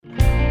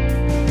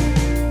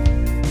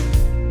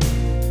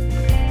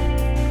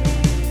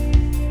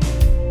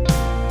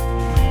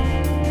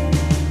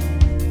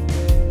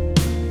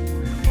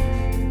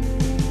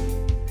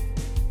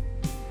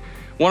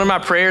One of my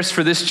prayers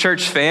for this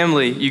church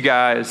family, you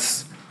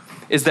guys,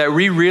 is that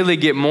we really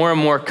get more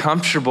and more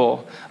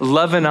comfortable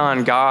loving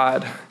on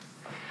God.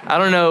 I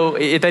don't know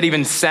if that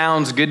even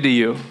sounds good to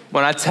you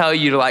when I tell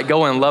you to like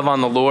go and love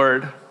on the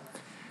Lord.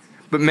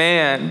 But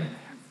man,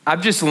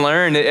 I've just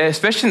learned,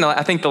 especially in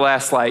I think the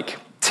last like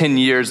 10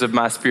 years of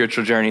my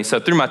spiritual journey. So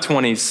through my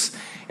 20s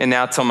and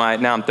now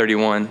I'm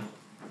 31.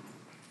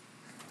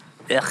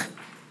 Ugh.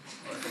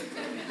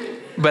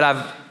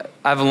 But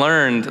I've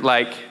learned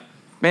like,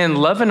 man,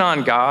 loving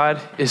on God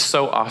is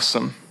so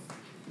awesome.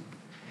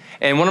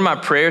 And one of my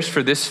prayers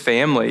for this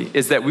family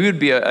is that we would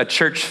be a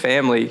church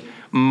family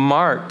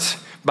marked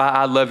by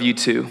I love you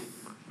too.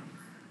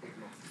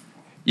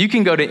 You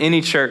can go to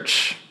any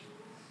church,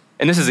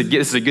 and this is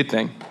a good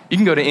thing. You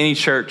can go to any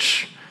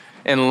church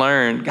and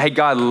learn, hey,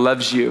 God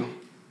loves you,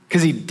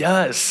 because he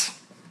does.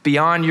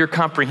 Beyond your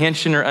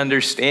comprehension or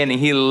understanding,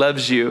 he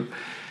loves you.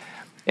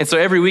 And so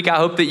every week, I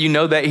hope that you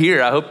know that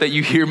here. I hope that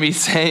you hear me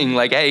saying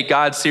like, hey,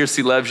 God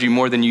seriously loves you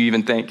more than you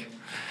even think.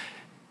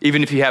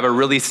 Even if you have a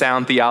really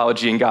sound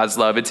theology in God's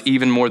love, it's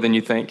even more than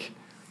you think.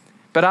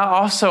 But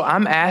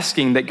I'm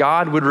asking that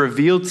God would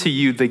reveal to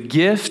you the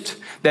gift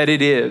that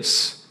it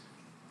is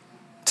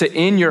to,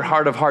 in your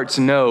heart of hearts,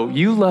 know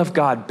you love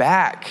God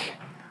back.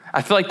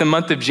 I feel like the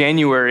month of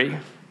January,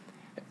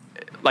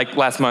 like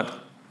last month,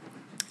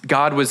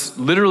 God was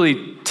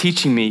literally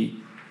teaching me,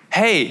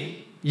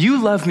 hey,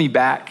 you love me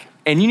back,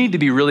 and you need to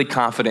be really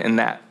confident in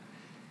that.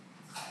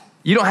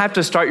 You don't have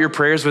to start your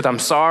prayers with, I'm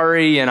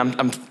sorry,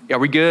 and are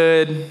we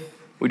good?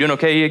 We doing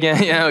okay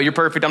again? You know, you're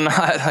perfect, I'm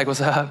not. Like,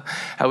 what's up?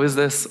 How is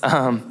this?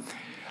 No,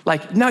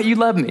 you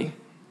love me.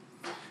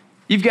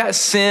 You've got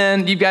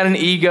sin, you've got an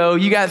ego,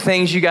 you got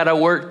things you got to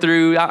work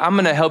through. I'm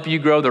going to help you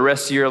grow the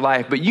rest of your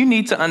life, but you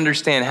need to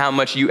understand how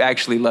much you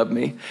actually love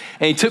me.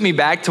 And he took me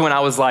back to when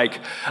I was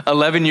like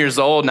 11 years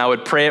old, and I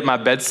would pray at my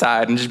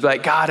bedside and just be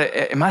like, God,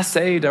 am I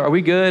saved? Are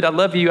we good? I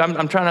love you.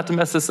 I'm trying not to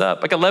mess this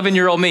up. Like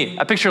 11-year-old me.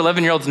 I picture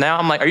 11-year-olds now.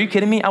 I'm like, are you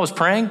kidding me? I was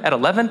praying at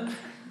 11?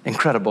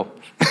 Incredible.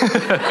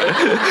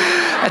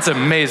 That's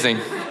amazing.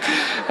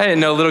 I didn't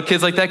know little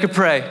kids like that could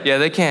pray. Yeah,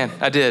 they can.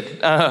 I did.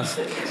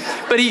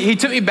 But he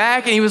took me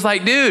back and he was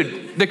like,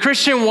 dude, the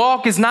Christian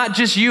walk is not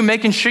just you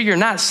making sure you're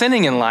not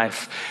sinning in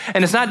life.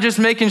 And it's not just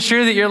making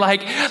sure that you're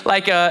like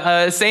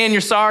saying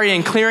you're sorry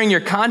and clearing your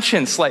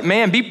conscience. Like,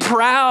 man, be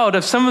proud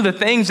of some of the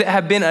things that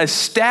have been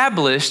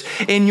established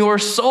in your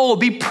soul.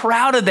 Be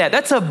proud of that.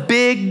 That's a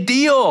big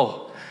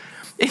deal.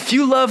 If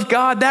you love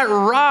God, that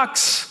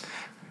rocks.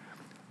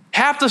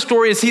 Half the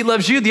story is he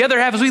loves you. The other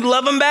half is we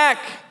love him back.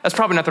 That's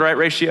probably not the right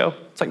ratio.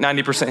 It's like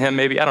 90% him,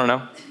 maybe. I don't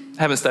know.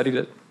 I haven't studied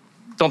it.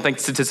 Don't think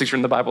statistics are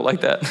in the Bible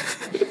like that.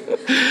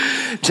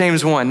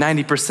 James 1,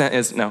 90%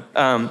 is, no.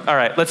 All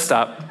right, let's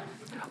stop.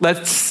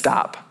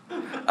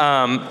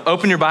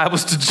 Open your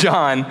Bibles to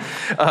John,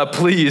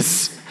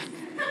 please.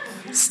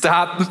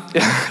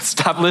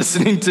 Stop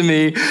listening to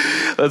me.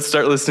 Let's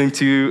start listening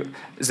to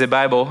the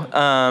Bible.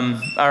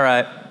 All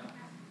right.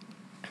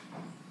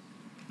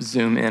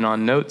 Zoom in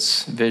on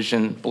notes,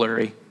 vision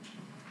blurry.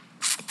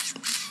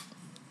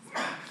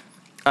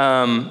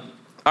 All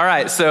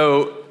right,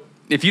 so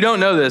if you don't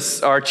know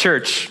this, our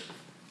church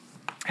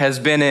has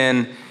been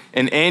in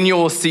an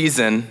annual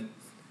season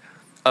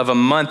of a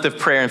month of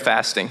prayer and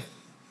fasting.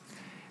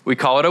 We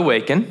call it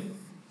Awaken.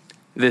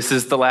 This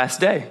is the last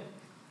day.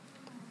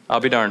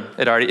 I'll be darned.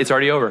 It's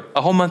already over.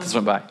 A whole month has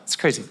went by. It's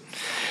crazy.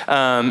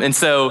 And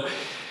so,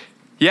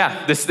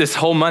 yeah, this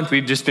whole month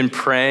we've just been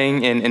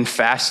praying and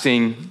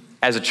fasting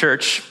as a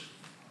church.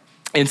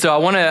 And so I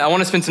want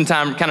to spend some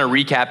time kind of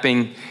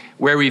recapping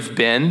where we've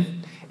been.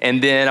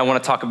 And then I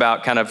want to talk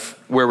about kind of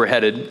where we're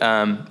headed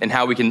and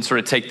how we can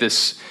sort of take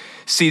this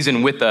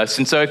season with us.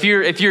 And so if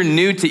you're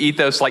new to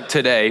Ethos like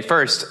today,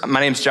 first, my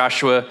name's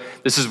Joshua.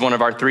 This is one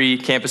of our 3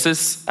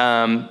 campuses.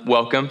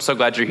 Welcome. So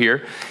glad you're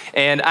here.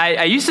 And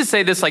I used to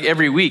say this like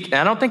every week, and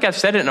I don't think I've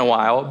said it in a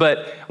while,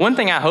 but one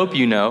thing I hope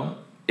you know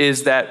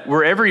is that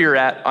wherever you're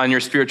at on your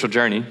spiritual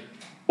journey,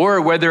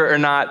 or whether or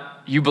not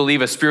you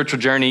believe a spiritual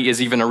journey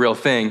is even a real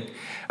thing,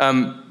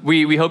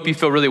 we hope you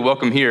feel really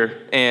welcome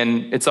here,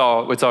 and it's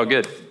all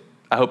good.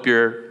 I hope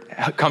you're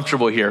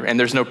comfortable here, and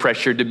there's no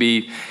pressure to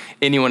be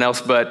anyone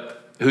else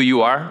but who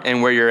you are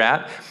and where you're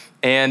at.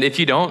 And if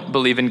you don't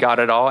believe in God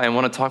at all and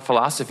want to talk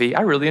philosophy,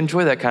 I really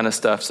enjoy that kind of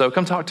stuff. So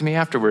come talk to me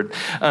afterward.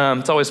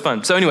 It's always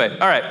fun. So anyway,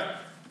 all right,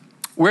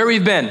 where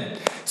we've been.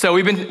 So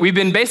we've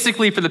been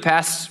basically for the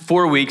past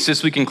 4 weeks,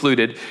 this week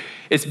included,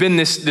 it's been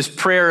this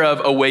prayer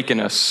of awaken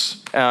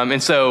us.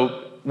 And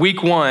so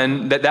week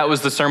 1, that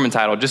was the sermon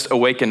title, just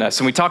awaken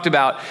us. And we talked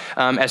about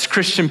as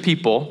Christian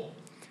people,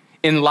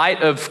 in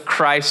light of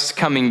Christ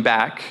coming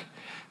back,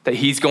 that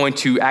he's going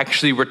to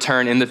actually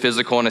return in the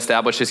physical and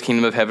establish his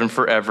kingdom of heaven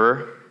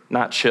forever,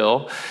 not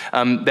chill,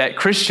 that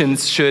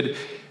Christians should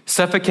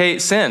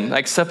suffocate sin,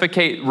 like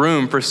suffocate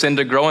room for sin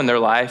to grow in their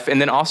life,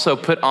 and then also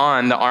put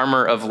on the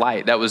armor of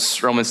light. That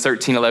was Romans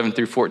 13, 11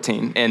 through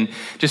 14, and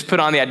just put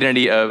on the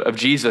identity of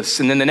Jesus.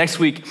 And then the next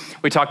week,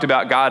 we talked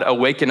about God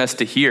awaken us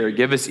to hear,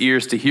 give us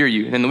ears to hear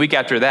you. And then the week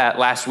after that,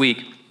 last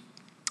week,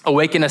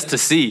 Awaken us to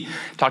see.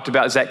 Talked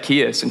about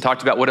Zacchaeus and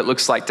talked about what it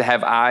looks like to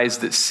have eyes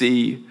that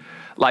see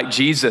like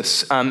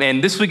Jesus.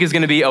 And this week is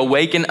going to be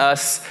awaken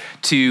us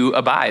to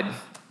abide.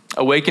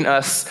 Awaken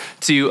us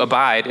to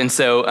abide. And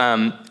so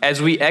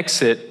as we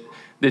exit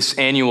this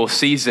annual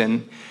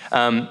season,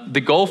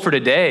 the goal for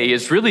today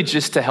is really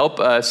just to help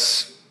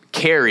us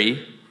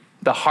carry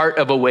the heart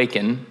of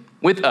Awaken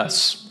with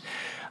us.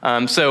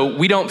 So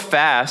we don't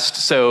fast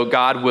so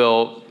God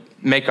will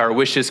make our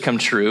wishes come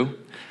true,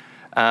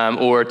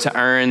 or to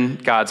earn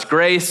God's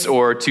grace,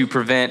 or to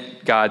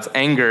prevent God's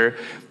anger.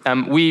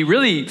 We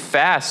really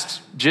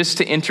fast just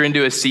to enter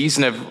into a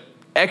season of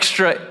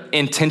extra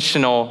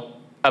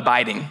intentional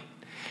abiding,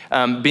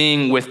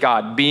 being with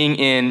God, being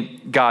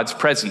in God's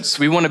presence.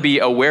 We want to be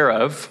aware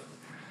of,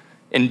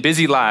 in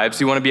busy lives,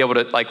 we want to be able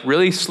to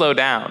really slow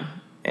down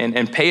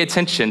and pay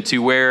attention to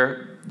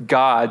where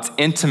God's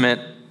intimate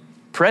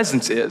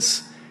presence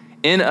is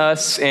in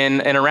us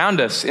and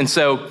around us. And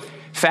so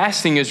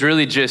fasting is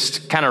really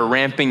just kind of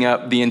ramping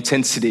up the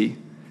intensity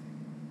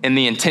and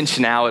the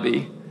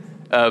intentionality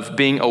of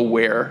being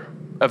aware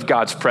of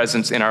God's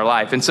presence in our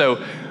life. And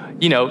so,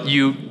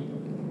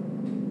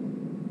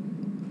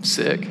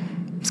 sick.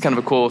 It's kind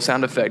of a cool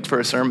sound effect for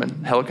a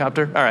sermon.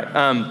 Helicopter. All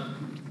right.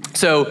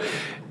 So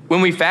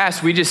when we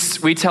fast,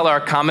 we tell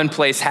our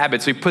commonplace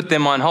habits, we put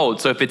them on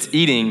hold. So if it's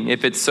eating,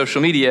 if it's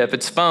social media, if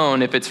it's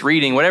phone, if it's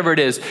reading, whatever it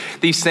is,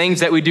 these things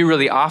that we do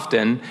really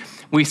often,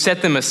 we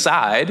set them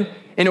aside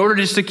in order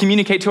just to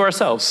communicate to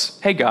ourselves,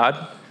 hey,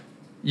 God,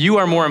 you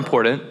are more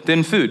important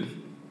than food.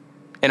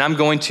 And I'm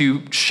going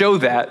to show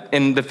that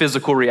in the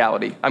physical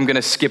reality. I'm going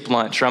to skip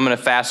lunch, or I'm going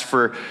to fast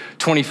for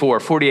 24,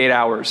 48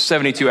 hours,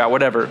 72 hours,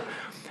 whatever,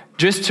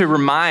 just to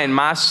remind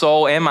my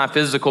soul and my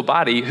physical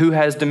body who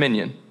has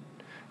dominion.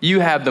 You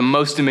have the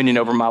most dominion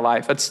over my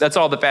life. That's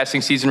all the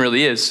fasting season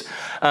really is.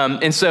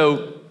 And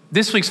so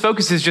this week's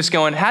focus is just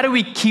going, how do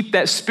we keep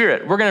that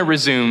spirit? We're going to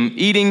resume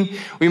eating.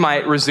 We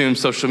might resume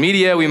social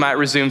media. We might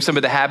resume some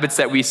of the habits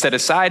that we set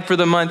aside for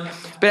the month.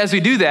 But as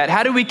we do that,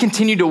 how do we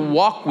continue to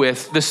walk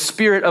with the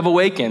spirit of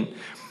Awaken?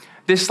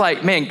 This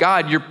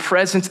God, your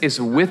presence is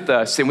with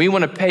us, and we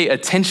want to pay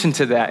attention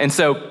to that. And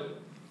so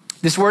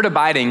this word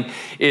abiding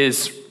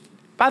is,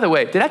 by the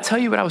way, did I tell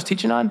you what I was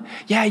teaching on?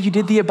 Yeah, you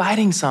did the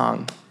abiding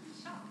song.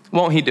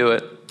 Won't he do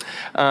it?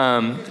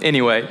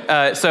 Anyway,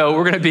 so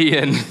we're going to be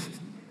in,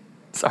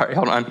 sorry,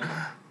 hold on.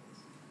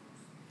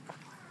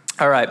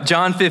 All right,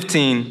 John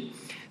 15.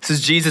 This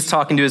is Jesus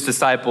talking to his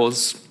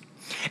disciples.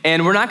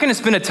 And we're not going to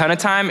spend a ton of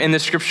time in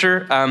this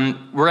scripture.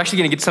 We're actually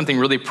going to get something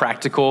really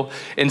practical.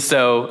 And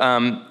so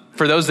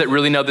for those that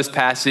really know this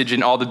passage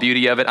and all the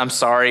beauty of it, I'm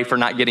sorry for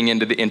not getting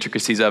into the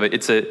intricacies of it.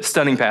 It's a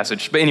stunning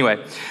passage. But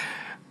anyway,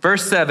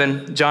 verse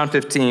 7, John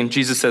 15,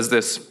 Jesus says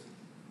this.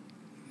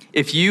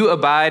 If you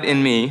abide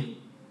in me,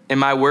 and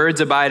my words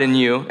abide in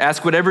you,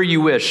 ask whatever you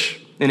wish,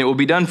 and it will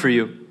be done for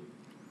you.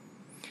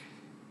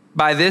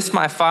 By this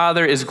my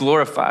Father is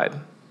glorified,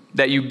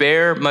 that you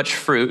bear much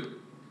fruit,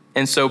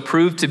 and so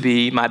prove to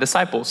be my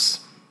disciples.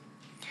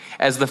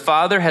 As the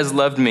Father has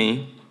loved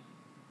me,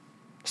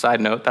 side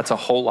note, that's a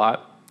whole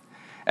lot.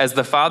 As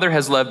the Father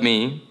has loved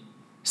me,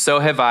 so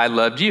have I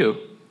loved you.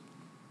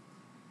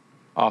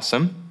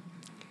 Awesome.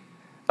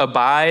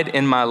 Abide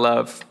in my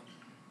love.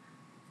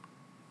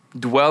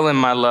 Dwell in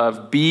my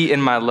love, be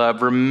in my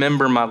love,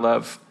 remember my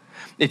love.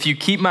 If you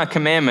keep my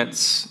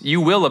commandments,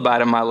 you will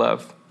abide in my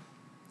love,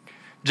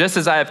 just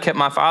as I have kept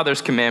my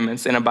Father's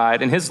commandments and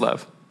abide in his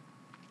love.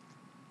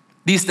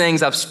 These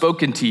things I've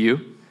spoken to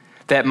you,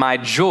 that my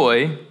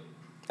joy,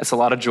 that's a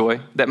lot of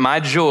joy, that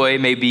my joy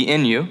may be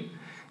in you,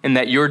 and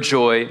that your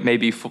joy may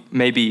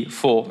be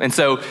full. And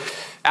so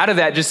out of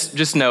that,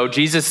 just know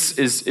Jesus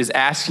is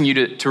asking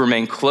you to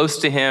remain close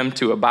to him,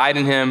 to abide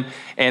in him,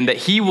 and that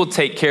he will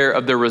take care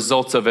of the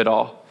results of it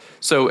all.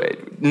 So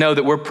know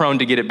that we're prone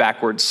to get it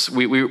backwards.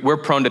 We're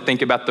prone to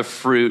think about the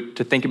fruit,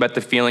 to think about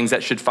the feelings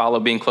that should follow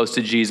being close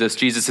to Jesus.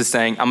 Jesus is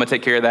saying, I'm going to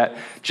take care of that.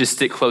 Just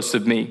stick close to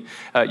me.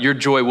 Your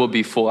joy will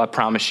be full, I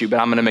promise you, but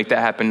I'm going to make that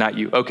happen, not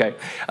you. Okay.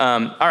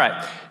 All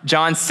right.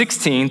 John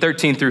 16,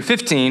 13 through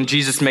 15,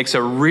 Jesus makes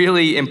a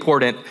really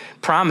important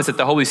promise that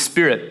the Holy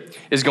Spirit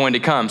is going to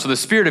come. So the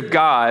Spirit of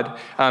God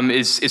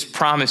is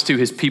promised to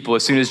his people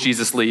as soon as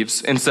Jesus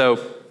leaves. And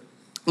so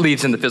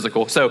leaves in the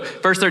physical. So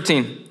verse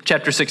 13,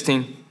 chapter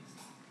 16.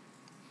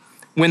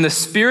 When the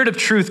Spirit of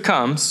truth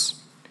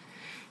comes,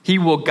 he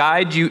will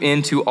guide you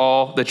into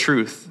all the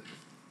truth.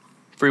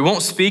 For he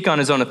won't speak on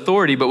his own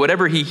authority, but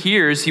whatever he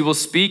hears, he will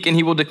speak, and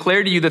he will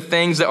declare to you the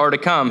things that are to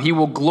come. He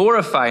will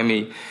glorify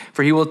me,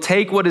 for he will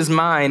take what is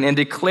mine and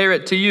declare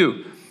it to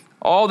you.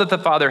 All that the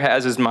Father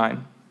has is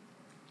mine.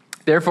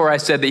 Therefore I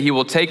said that he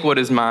will take what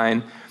is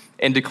mine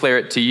and declare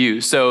it to you.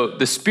 So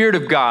the Spirit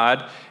of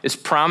God is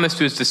promised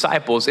to his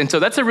disciples. And so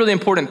that's a really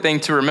important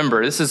thing to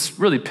remember. This is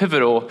really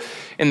pivotal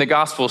in the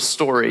gospel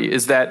story,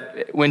 is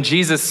that when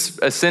Jesus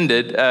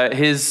ascended,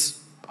 his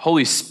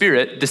Holy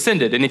Spirit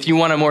descended. And if you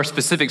want a more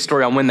specific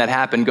story on when that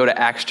happened, go to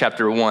Acts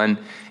chapter 1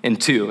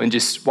 and 2 and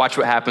just watch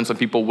what happens when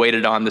people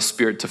waited on the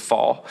Spirit to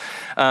fall.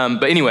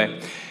 But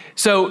anyway,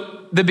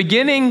 So the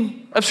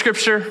beginning of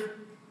Scripture,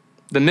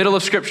 the middle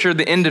of Scripture,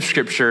 the end of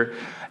Scripture,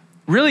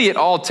 really it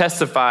all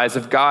testifies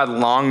of God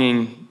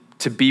longing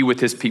to be with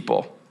his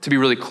people, to be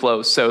really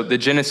close. So the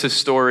Genesis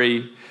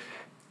story,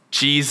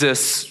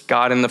 Jesus,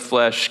 God in the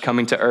flesh,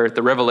 coming to earth.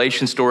 The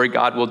Revelation story,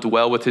 God will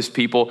dwell with his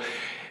people.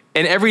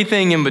 And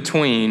everything in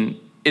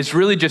between is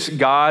really just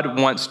God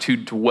wants to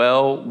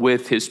dwell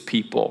with his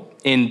people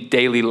in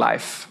daily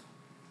life.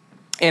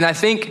 And I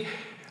think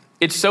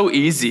it's so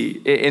easy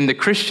in the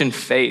Christian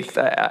faith.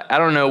 I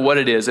don't know what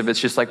it is, if it's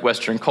just like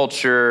Western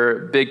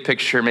culture, big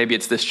picture, maybe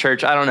it's this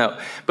church, I don't know.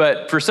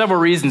 But for several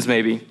reasons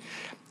maybe,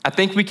 I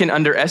think we can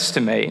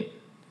underestimate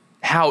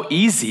how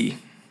easy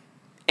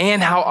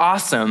and how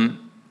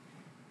awesome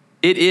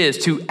it is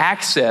to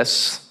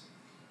access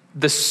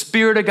the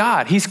Spirit of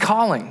God. He's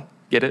calling.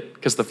 Get it?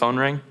 Because the phone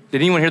rang?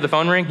 Did anyone hear the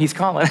phone ring? He's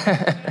calling.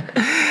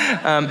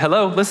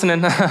 Hello,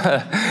 listening.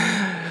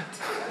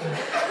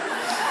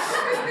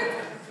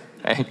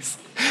 Thanks.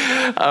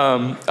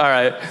 All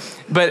right.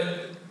 But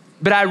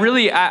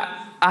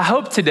I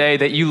hope today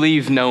that you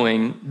leave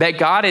knowing that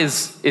God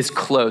is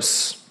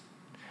close,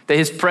 that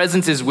his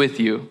presence is with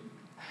you,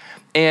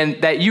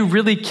 and that you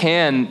really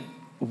can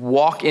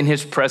walk in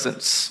his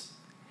presence,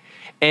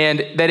 and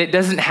that it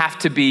doesn't have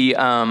to be, it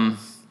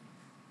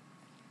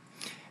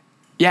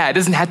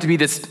doesn't have to be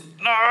this,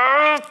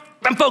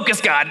 I'm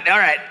focused, God. All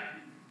right.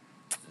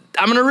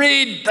 I'm going to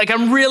read, like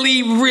I'm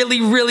really,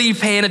 really, really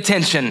paying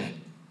attention.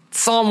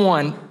 Psalm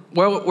 1,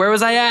 where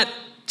was I at?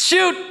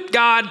 Shoot,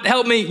 God,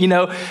 help me, And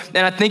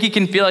I think it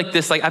can feel like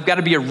this, like I've got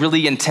to be a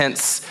really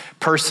intense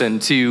person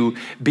to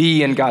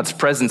be in God's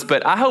presence.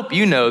 But I hope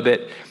you know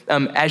that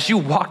as you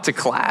walk to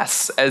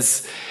class,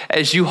 as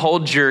you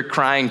hold your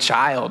crying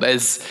child,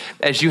 as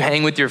you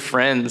hang with your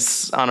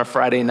friends on a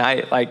Friday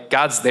night, like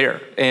God's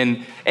there.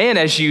 And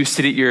as you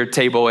sit at your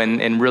table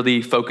and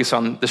really focus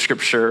on the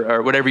scripture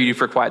or whatever you do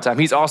for quiet time,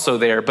 he's also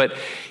there. But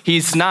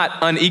he's not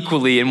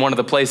unequally in one of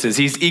the places.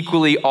 He's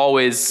equally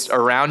always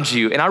around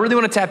you. And I really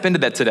want to tap into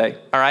that today,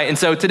 all right? And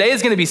so today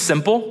is going to be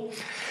simple.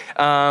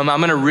 I'm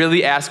going to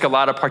really ask a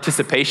lot of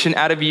participation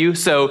out of you.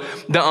 So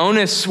the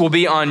onus will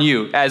be on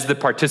you as the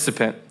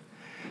participant.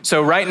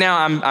 So right now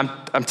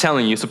I'm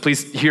telling you, so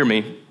please hear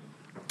me.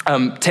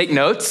 Take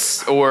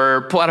notes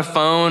or pull out a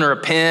phone or a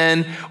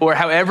pen or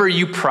however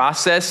you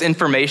process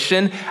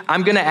information.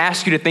 I'm going to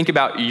ask you to think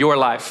about your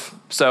life.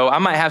 So I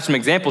might have some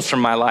examples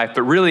from my life,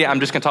 but really I'm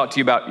just going to talk to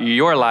you about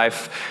your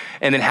life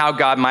and then how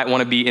God might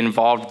want to be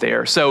involved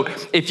there. So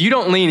if you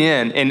don't lean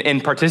in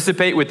and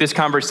participate with this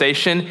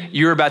conversation,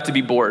 you're about to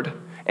be bored,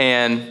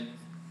 and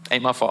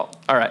ain't my fault.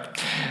 All right.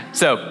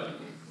 So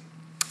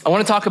I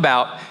want to talk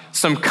about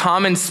some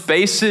common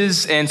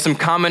spaces and some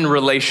common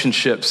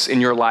relationships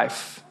in your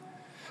life.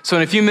 So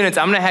in a few minutes,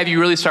 I'm going to have you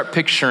really start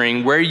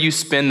picturing where you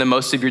spend the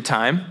most of your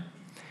time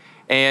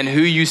and who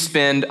you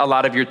spend a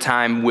lot of your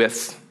time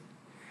with.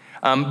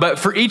 But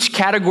for each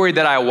category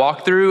that I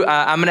walk through,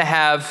 I'm going to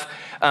have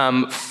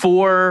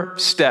 4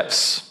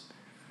 steps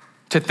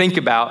to think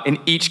about in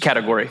each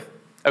category,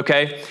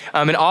 okay?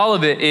 And all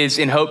of it is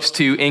in hopes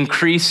to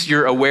increase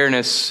your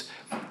awareness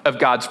of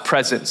God's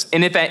presence.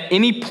 And if at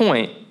any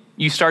point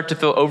you start to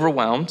feel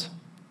overwhelmed,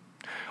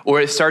 or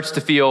it starts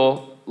to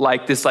feel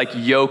like this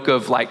yoke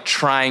of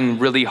trying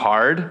really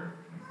hard,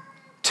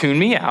 tune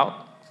me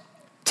out,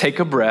 take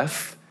a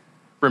breath,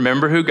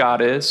 remember who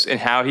God is and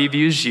how he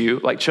views you,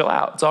 chill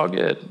out, it's all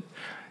good.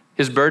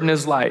 His burden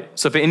is light.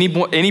 So if at any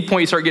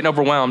point you start getting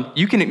overwhelmed,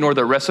 you can ignore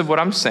the rest of what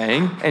I'm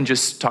saying and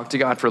just talk to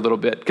God for a little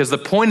bit. Because the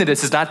point of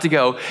this is not to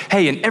go,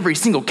 hey, in every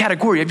single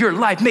category of your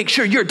life, make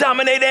sure you're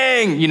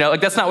dominating.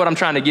 That's not what I'm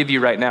trying to give you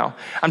right now.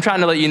 I'm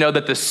trying to let you know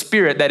that the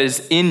Spirit that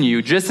is in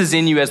you, just as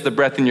in you as the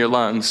breath in your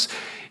lungs,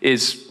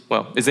 is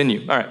in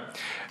you. All right.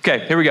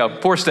 Okay, here we go.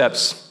 4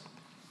 steps.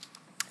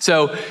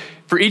 So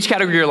for each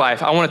category of your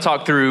life, I want to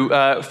talk through,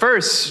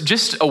 first,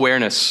 just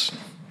awareness.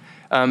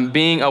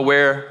 Being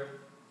aware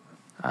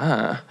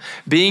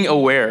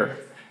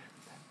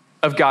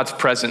of God's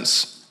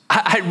presence.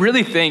 I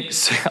really think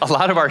a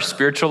lot of our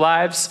spiritual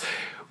lives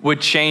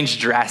would change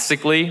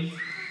drastically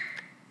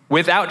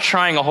without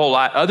trying a whole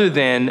lot other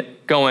than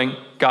going,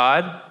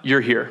 God,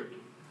 you're here.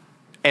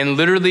 And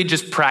literally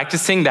just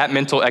practicing that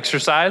mental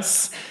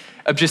exercise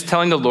of just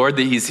telling the Lord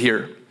that he's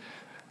here.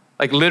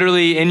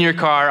 Literally in your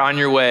car, on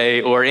your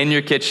way, or in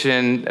your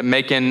kitchen,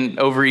 making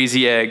over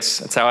easy eggs.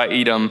 That's how I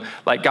eat them.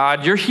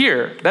 God, you're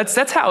here.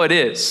 That's how it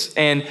is.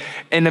 And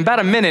in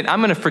about a minute, I'm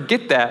going to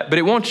forget that, but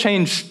it won't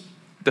change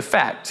the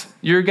fact.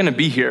 You're going to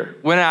be here.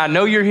 When I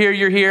know you're here,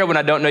 you're here. When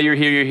I don't know you're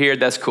here, you're here.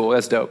 That's cool.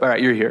 That's dope. All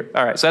right, you're here.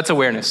 All right, so that's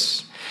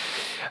awareness.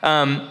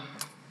 The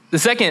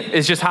second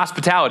is just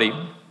hospitality.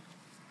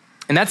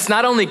 And that's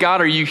not only God,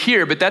 are you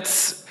here, but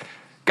that's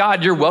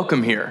God, you're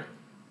welcome here.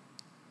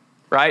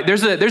 Right?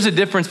 There's a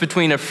difference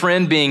between a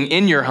friend being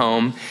in your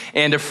home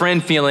and a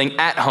friend feeling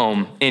at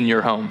home in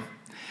your home.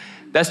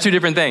 That's 2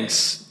 different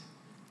things.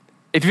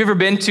 If you've ever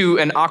been to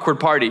an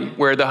awkward party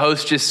where the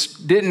host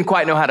just didn't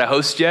quite know how to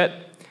host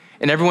yet,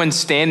 and everyone's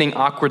standing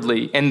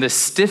awkwardly, and the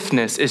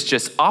stiffness is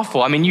just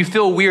awful. I mean, you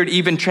feel weird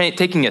even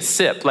taking a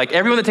sip. Like,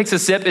 everyone that takes a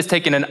sip is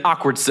taking an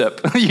awkward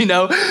sip, you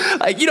know?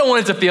 Like, you don't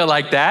want it to feel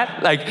like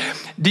that. Like,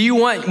 do you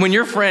want, when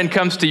your friend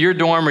comes to your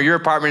dorm or your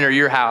apartment or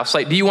your house,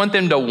 like, do you want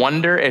them to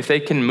wonder if they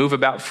can move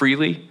about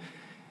freely?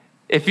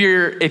 If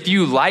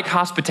you like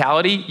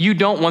hospitality, you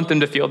don't want them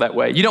to feel that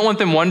way. You don't want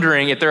them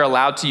wondering if they're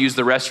allowed to use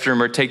the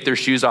restroom or take their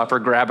shoes off or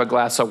grab a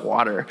glass of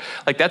water.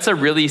 Like, that's a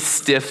really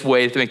stiff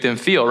way to make them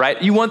feel,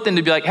 right? You want them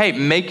to be like, hey,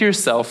 make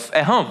yourself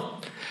at home.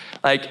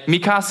 Like, mi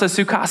casa,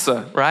 su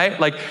casa, right?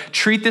 Like,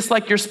 treat this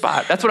like your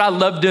spot. That's what I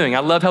love doing. I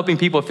love helping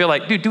people feel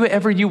like, dude, do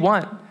whatever you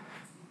want.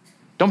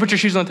 Don't put your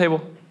shoes on the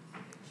table.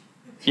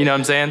 You know what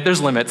I'm saying?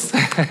 There's limits.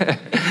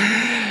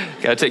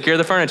 Gotta take care of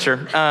the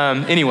furniture.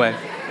 Anyway.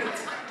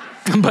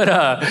 But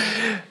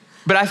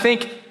I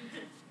think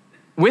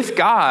with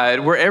God,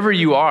 wherever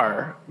you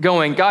are,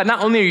 going, God,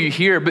 not only are you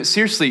here, but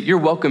seriously, you're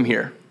welcome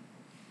here.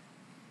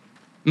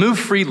 Move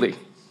freely.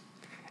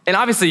 And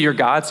obviously you're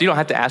God, so you don't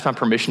have to ask my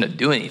permission to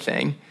do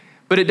anything.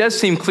 But it does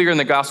seem clear in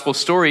the gospel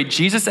story,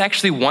 Jesus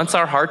actually wants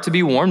our heart to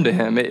be warm to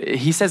him.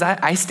 He says,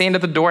 I stand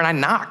at the door and I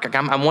knock. Like,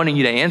 I'm wanting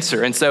you to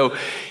answer. And so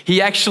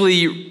he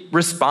actually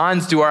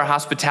responds to our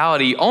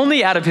hospitality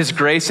only out of his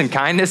grace and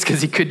kindness,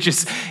 because he could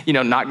just,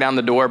 knock down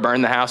the door,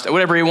 burn the house,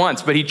 whatever he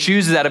wants. But he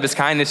chooses out of his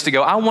kindness to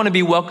go, I want to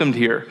be welcomed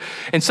here.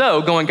 And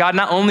so going, God,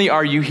 not only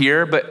are you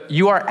here, but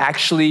you are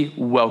actually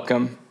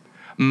welcome.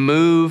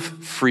 Move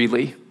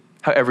freely,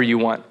 however you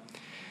want.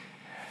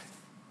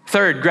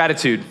 Third,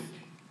 gratitude.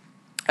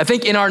 I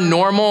think in our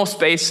normal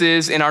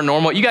spaces, you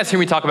guys hear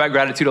me talk about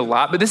gratitude a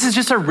lot, but this is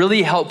just a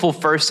really helpful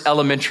first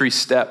elementary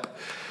step.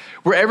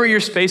 Wherever your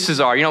spaces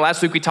are,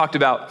 last week we talked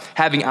about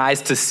having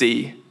eyes to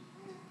see,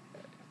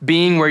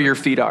 being where your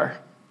feet are.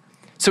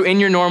 So in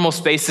your normal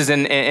spaces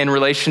and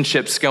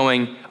relationships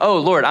going, oh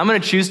Lord, I'm gonna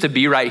choose to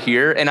be right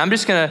here, and I'm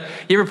just gonna,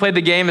 you ever played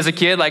the game as a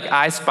kid, like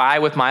I spy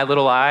with my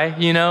little eye,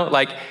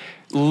 like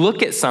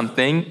look at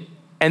something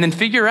and then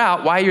figure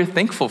out why you're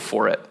thankful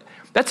for it.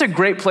 That's a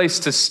great place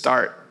to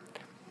start.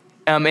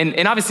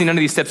 And obviously none of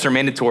these steps are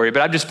mandatory,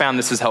 but I've just found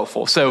this is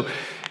helpful. So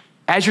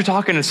as you're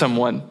talking to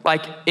someone,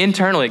 like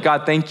internally,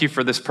 God, thank you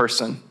for this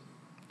person.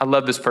 I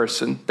love this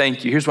person.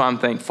 Thank you. Here's why I'm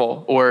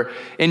thankful. Or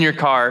in your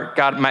car,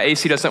 God, my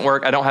AC doesn't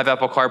work. I don't have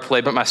Apple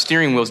CarPlay, but my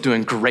steering wheel's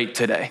doing great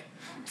today.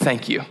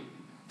 Thank you.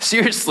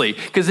 Seriously,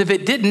 because if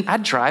it didn't,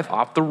 I'd drive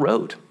off the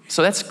road.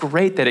 So that's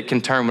great that it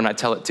can turn when I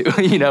tell it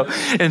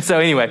to, And so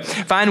anyway,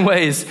 find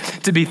ways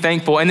to be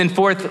thankful. And then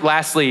fourth,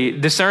 lastly,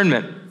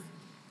 discernment,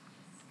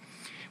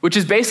 which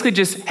is basically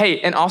just, hey,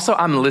 and also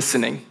I'm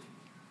listening.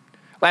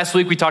 Last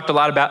week we talked a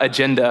lot about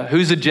agenda.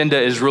 Whose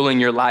agenda is ruling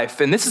your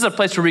life? And this is a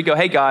place where we go,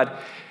 hey God,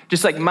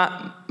 just like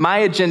my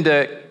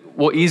agenda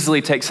will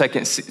easily take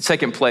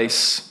second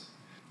place,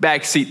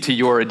 backseat to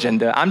your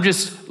agenda. I'm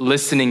just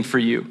listening for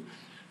you.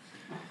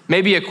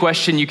 Maybe a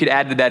question you could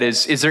add to that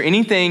is there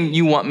anything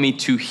you want me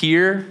to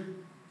hear,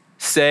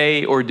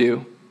 say, or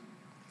do?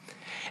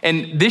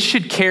 And this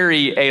should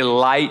carry a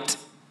light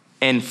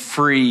and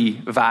free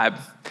vibe.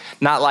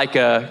 Not like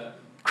a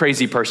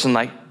crazy person,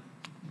 like,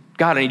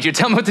 God, I need you to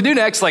tell me what to do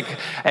next. Like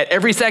at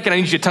every second, I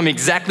need you to tell me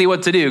exactly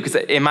what to do. Because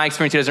in my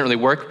experience, it doesn't really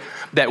work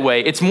that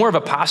way. It's more of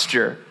a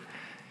posture.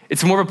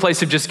 It's more of a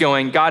place of just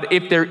going, God,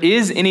 if there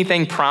is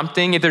anything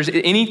prompting, if there's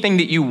anything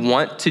that you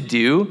want to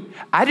do,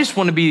 I just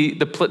want to be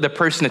the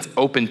person that's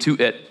open to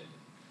it.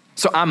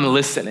 So I'm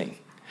listening.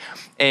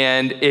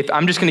 And if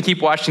I'm just going to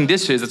keep washing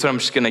dishes, that's what I'm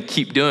just going to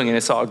keep doing, and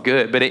it's all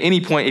good. But at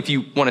any point, if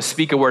you want to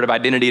speak a word of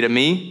identity to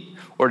me,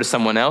 or to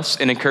someone else,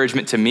 an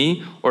encouragement to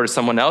me or to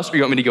someone else, or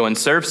you want me to go and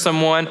serve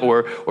someone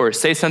or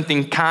say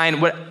something kind,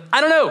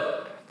 I don't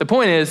know. The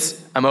point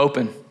is, I'm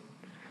open.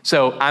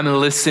 So I'm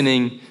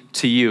listening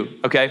to you,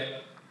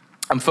 okay?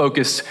 I'm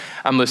focused,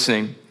 I'm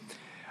listening.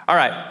 All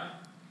right,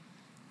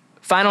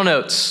 final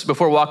notes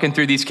before walking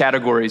through these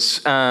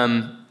categories.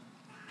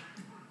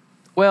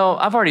 Well,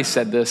 I've already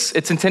said this.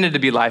 It's intended to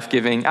be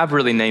life-giving. I've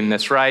really named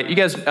this, right? You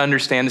guys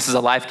understand this is a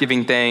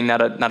life-giving thing,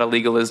 not a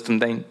legalism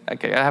thing.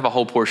 Okay, I have a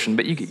whole portion,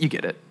 but you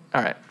get it.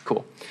 All right,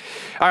 cool.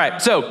 All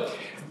right, so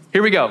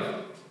here we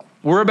go.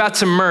 We're about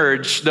to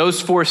merge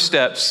those 4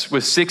 steps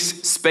with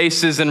 6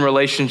 spaces and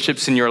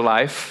relationships in your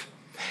life.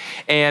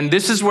 And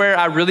this is where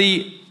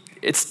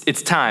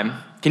it's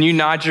time. Can you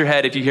nod your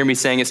head if you hear me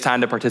saying it's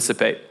time to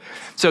participate?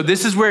 So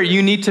this is where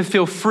you need to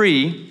feel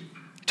free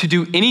to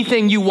do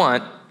anything you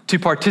want to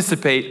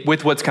participate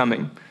with what's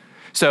coming.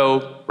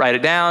 So write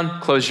it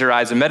down, close your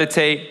eyes and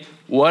meditate,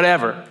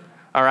 whatever,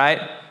 all right?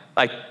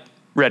 Like,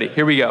 ready,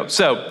 here we go.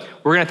 So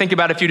we're gonna think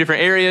about a few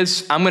different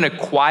areas. I'm gonna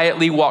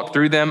quietly walk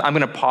through them. I'm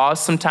gonna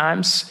pause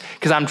sometimes,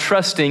 because I'm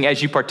trusting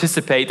as you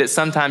participate that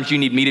sometimes you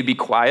need me to be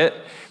quiet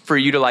for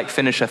you to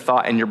finish a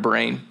thought in your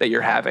brain that you're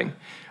having.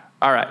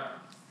 All right,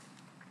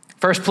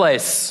 first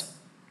place,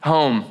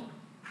 home,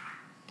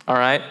 all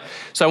right?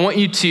 So I want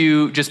you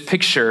to just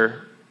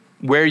picture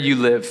where you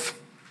live.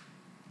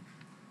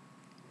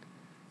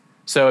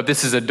 So if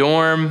this is a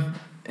dorm,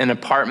 an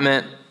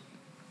apartment,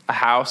 a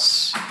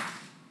house,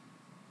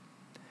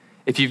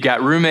 if you've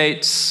got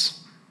roommates,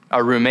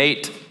 a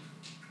roommate,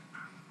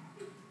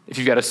 if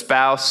you've got a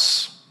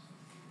spouse,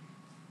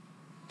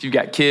 if you've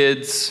got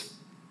kids,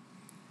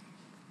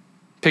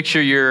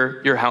 picture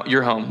your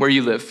home, where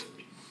you live.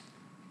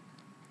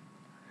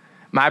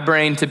 My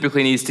brain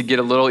typically needs to get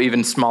a little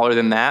even smaller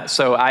than that.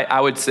 So I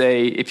would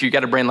say if you've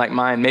got a brain like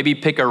mine, maybe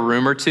pick a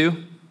room or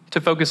two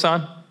to focus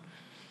on.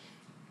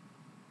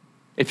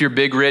 If you're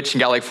big, rich, and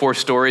got like 4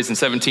 stories and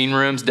 17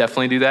 rooms,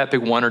 definitely do that.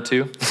 Pick 1 or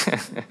 2.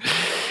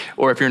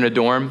 Or if you're in a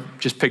dorm,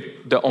 just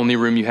pick the only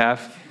room you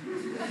have.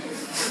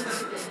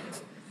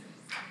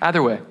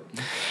 Either way.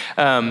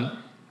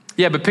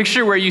 But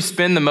picture where you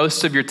spend the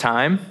most of your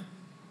time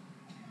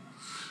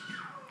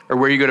or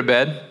where you go to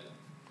bed.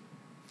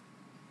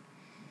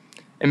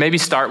 And maybe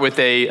start with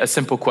a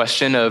simple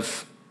question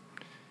of,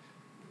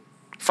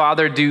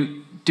 Father,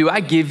 do I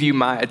give you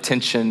my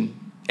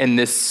attention in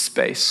this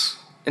space?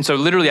 And so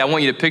literally, I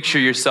want you to picture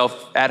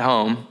yourself at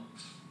home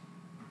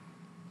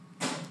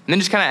and then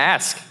just kind of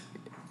ask,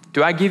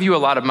 do I give you a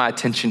lot of my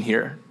attention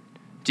here?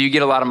 Do you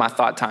get a lot of my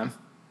thought time?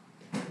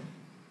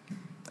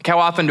 Like how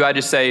often do I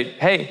just say,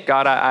 hey,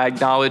 God, I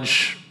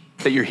acknowledge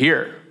that you're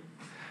here.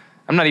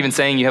 I'm not even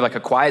saying you have like a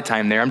quiet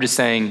time there. I'm just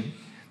saying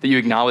that you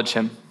acknowledge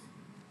him.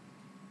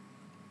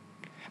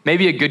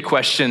 Maybe a good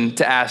question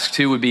to ask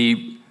too would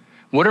be,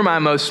 what are my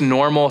most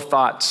normal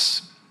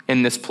thoughts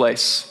in this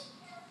place?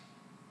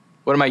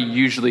 What am I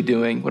usually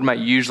doing? What am I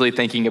usually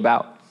thinking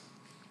about?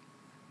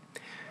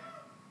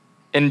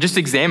 And just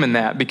examine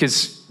that,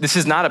 because this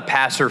is not a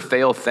pass or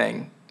fail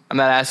thing. I'm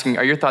not asking,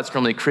 are your thoughts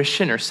normally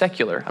Christian or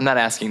secular? I'm not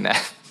asking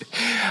that.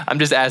 I'm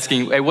just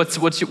asking, hey,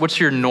 what's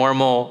your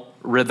normal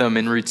rhythm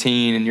and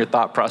routine and your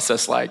thought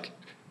process like?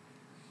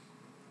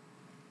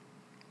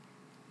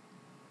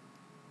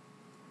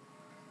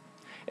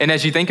 And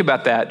as you think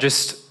about that,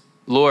 just,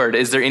 Lord,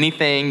 is there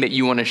anything that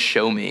you want to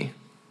show me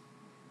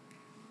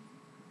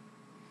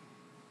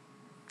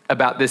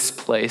about this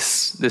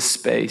place, this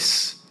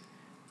space,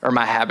 or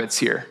my habits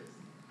here?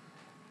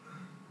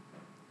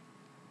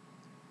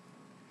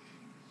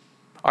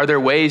 Are there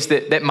ways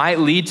that might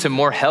lead to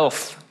more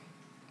health,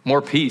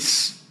 more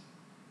peace?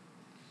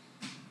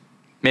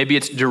 Maybe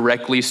it's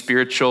directly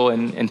spiritual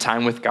and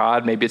time with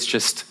God. Maybe it's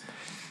just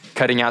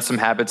cutting out some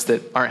habits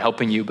that aren't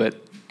helping you, but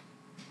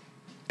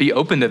be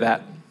open to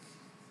that.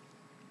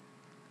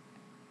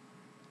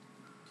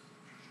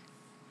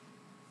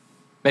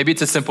 Maybe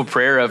it's a simple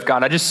prayer of,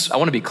 God, I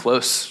want to be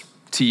close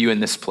to you in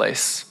this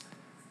place.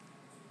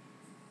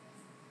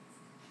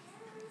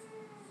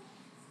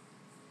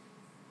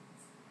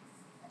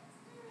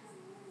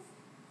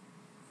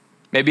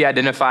 Maybe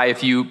identify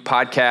if you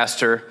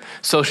podcast or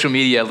social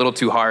media a little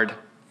too hard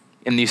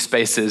in these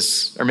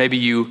spaces, or maybe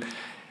you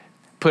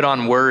put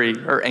on worry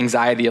or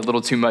anxiety a little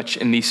too much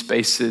in these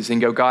spaces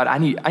and go, God, I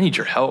need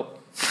your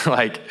help.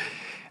 Like,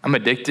 I'm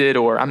addicted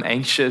or I'm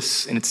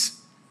anxious and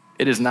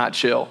it is not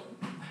chill.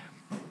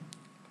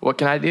 What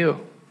can I do?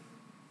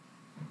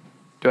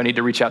 Do I need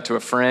to reach out to a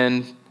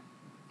friend?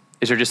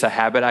 Is there just a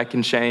habit I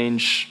can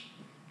change?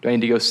 Do I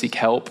need to go seek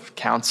help,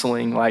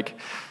 counseling, like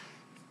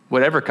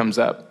whatever comes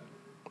up?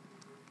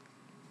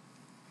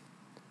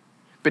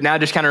 But now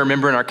just kind of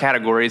remembering our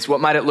categories, what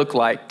might it look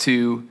like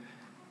to,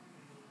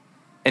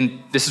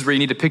 and this is where you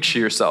need to picture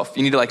yourself.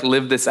 You need to like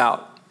live this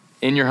out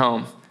in your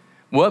home.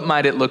 What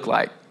might it look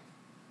like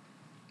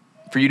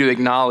for you to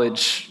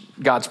acknowledge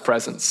God's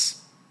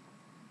presence,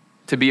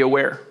 to be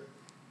aware?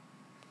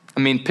 I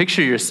mean,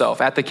 picture yourself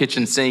at the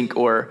kitchen sink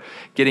or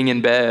getting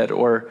in bed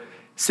or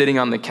sitting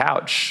on the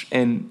couch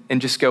and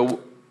just go,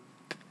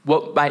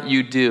 what might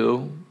you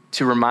do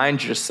to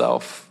remind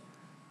yourself,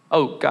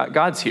 oh,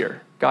 God's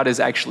here. God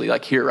is actually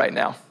like here right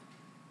now.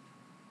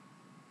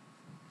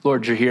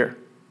 Lord, you're here.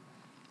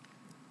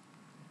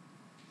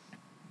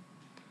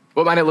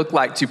 What might it look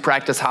like to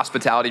practice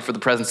hospitality for the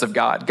presence of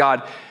God?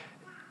 God,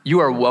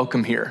 you are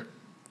welcome here.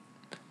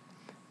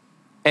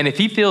 And if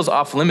he feels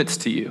off limits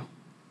to you,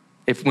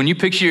 if when you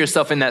picture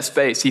yourself in that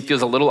space, he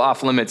feels a little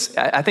off limits,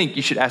 I think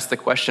you should ask the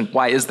question,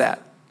 why is that?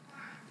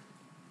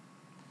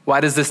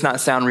 Why does this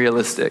not sound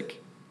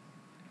realistic?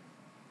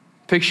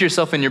 Picture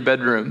yourself in your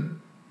bedroom.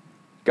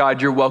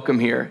 God, you're welcome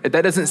here. If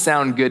that doesn't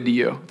sound good to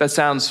you, that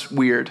sounds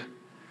weird.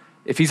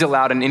 If he's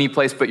allowed in any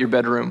place but your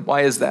bedroom,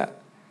 why is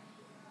that?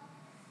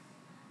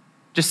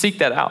 Just seek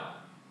that out.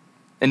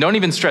 And don't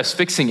even stress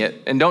fixing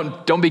it. And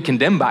don't be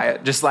condemned by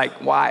it. Just like,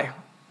 why?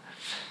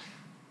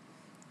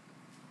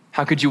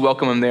 How could you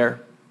welcome him there?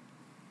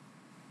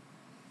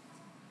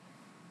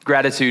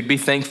 Gratitude, be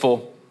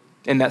thankful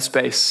in that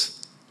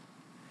space.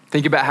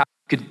 Think about how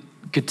you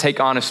could take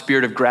on a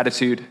spirit of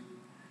gratitude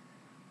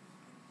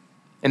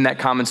in that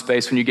common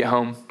space when you get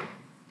home.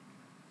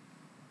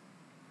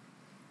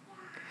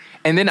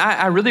 And then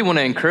I really want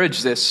to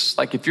encourage this.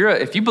 Like if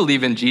you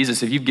believe in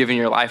Jesus, if you've given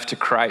your life to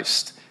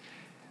Christ,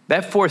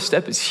 that 4th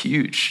step is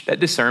huge.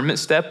 That discernment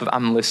step of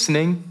I'm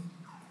listening.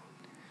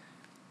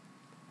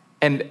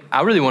 And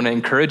I really want to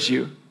encourage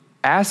you,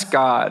 ask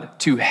God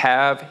to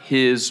have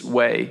his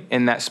way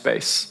in that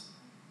space.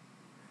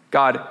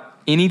 God,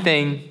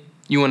 anything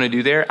you want to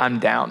do there, I'm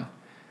down.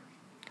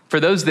 for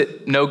those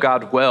that know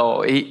God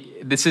well,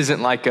 this isn't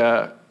like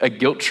a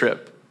guilt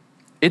trip.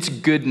 It's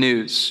good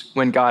news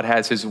when God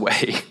has his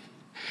way.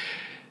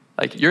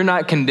 Like, you're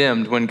not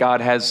condemned when God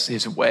has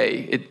his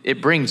way.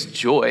 It brings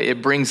joy.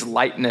 It brings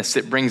lightness.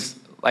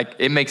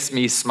 It makes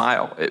me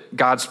smile.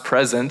 God's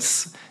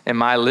presence in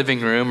my living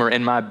room or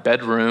in my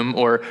bedroom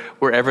or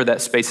wherever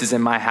that space is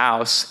in my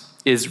house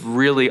is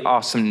really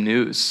awesome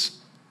news.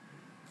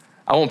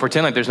 I won't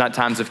pretend like there's not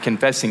times of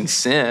confessing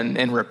sin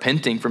and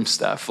repenting from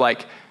stuff.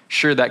 Like,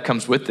 sure, that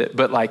comes with it,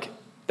 but like,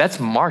 that's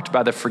marked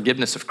by the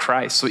forgiveness of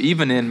Christ. So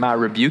even in my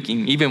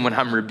rebuking, even when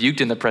I'm rebuked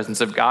in the presence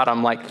of God,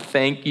 I'm like,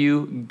 thank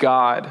you,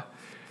 God,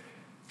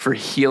 for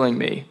healing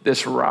me.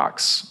 This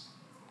rocks.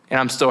 And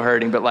I'm still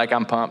hurting, but like,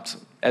 I'm pumped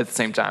at the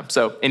same time.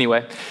 So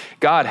anyway,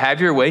 God,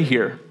 have your way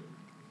here.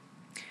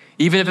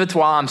 Even if it's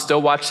while I'm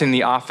still watching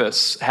The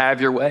Office,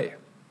 have your way.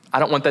 I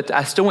don't want that.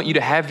 I still want you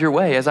to have your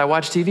way as I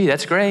watch TV.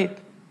 That's great.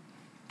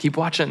 Keep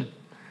watching.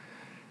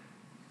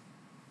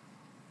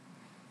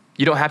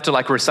 You don't have to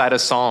like recite a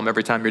psalm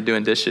every time you're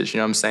doing dishes. You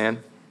know what I'm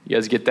saying? You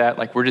guys get that?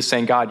 Like, we're just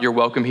saying, God, you're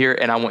welcome here,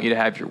 and I want you to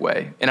have your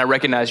way. And I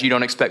recognize you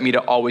don't expect me to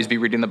always be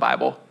reading the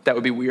Bible. That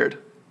would be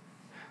weird.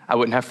 I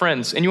wouldn't have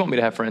friends, and you want me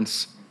to have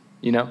friends.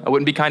 You know, I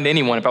wouldn't be kind to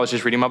anyone if I was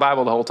just reading my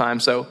Bible the whole time.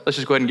 So let's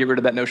just go ahead and get rid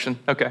of that notion.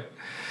 Okay.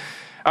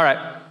 All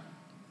right.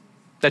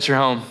 That's your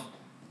home.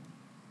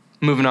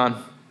 Moving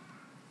on.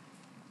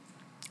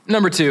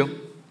 Number 2,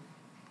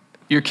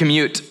 your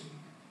commute.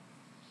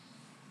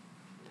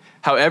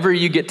 However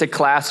you get to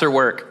class or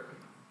work,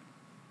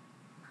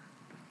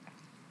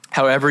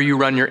 however you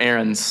run your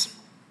errands,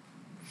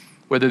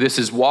 whether this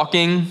is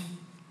walking,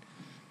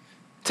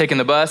 taking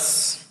the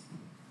bus,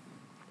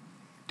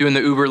 doing the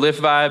Uber Lyft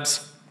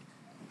vibes,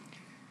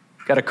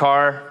 got a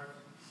car,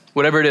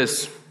 whatever it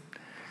is.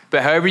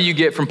 But however you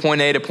get from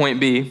point A to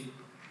point B,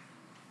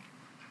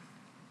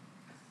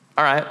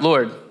 all right,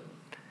 Lord,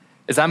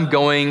 as I'm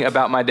going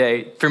about my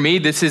day, for me,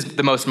 this is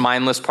the most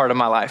mindless part of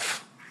my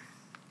life,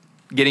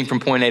 getting from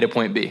point A to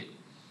point B.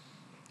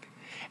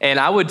 And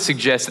I would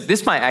suggest that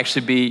this might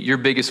actually be your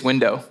biggest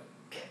window.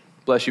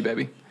 Bless you,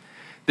 baby.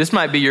 This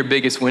might be your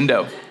biggest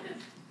window.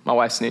 My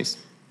wife sneezed.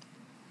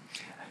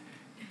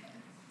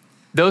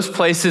 Those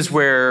places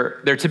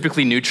where they're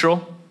typically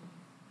neutral,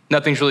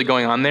 nothing's really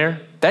going on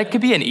there, that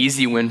could be an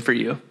easy win for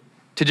you,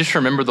 to just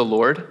remember the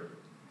Lord.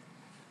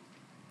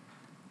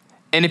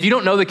 And if you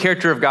don't know the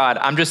character of God,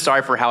 I'm just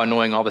sorry for how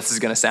annoying all this is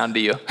going to sound to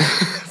you.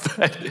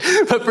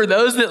 but for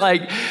those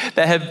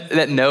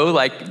that know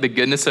like the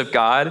goodness of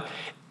God,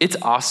 it's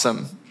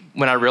awesome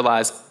when I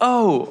realize,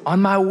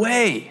 on my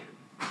way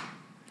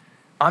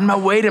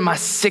to my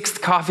 6th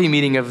coffee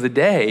meeting of the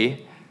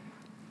day,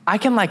 I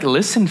can like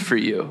listen for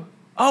you.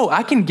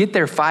 I can get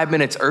there 5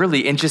 minutes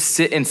early and just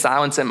sit in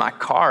silence in my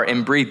car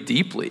and breathe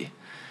deeply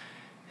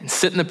and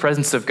sit in the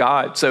presence of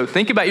God. So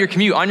think about your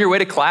commute on your way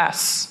to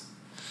class.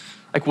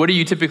 Like, what are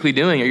you typically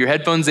doing? Are your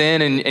headphones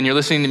in and you're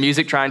listening to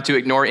music trying to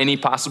ignore any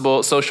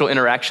possible social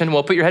interaction?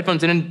 Well, put your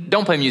headphones in and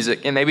don't play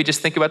music and maybe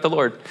just think about the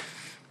Lord.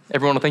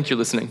 Everyone will think you're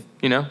listening,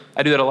 you know?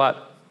 I do that a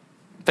lot.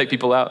 Fake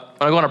people out.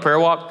 When I go on a prayer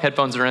walk,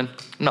 headphones are in.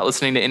 I'm not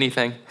listening to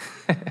anything.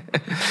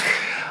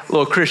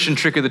 Little Christian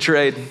trick of the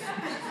trade.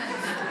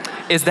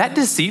 Is that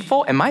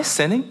deceitful? Am I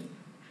sinning?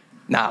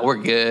 Nah, we're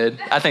good.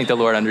 I think the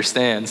Lord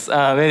understands.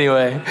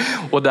 Anyway,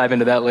 we'll dive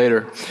into that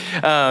later.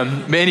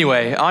 But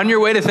anyway, on your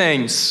way to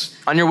things,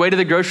 on your way to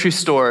the grocery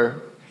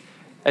store,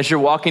 as you're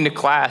walking to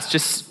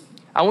class,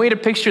 I want you to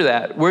picture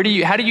that.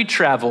 How do you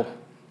travel?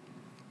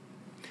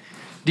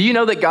 Do you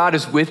know that God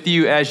is with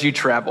you as you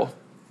travel?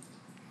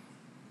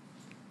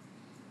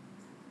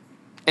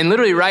 And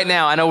literally right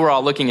now, I know we're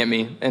all looking at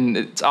me and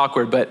it's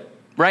awkward, but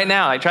right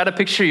now, I try to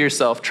picture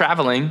yourself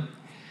traveling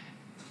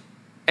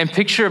and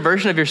picture a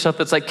version of yourself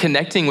that's like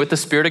connecting with the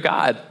Spirit of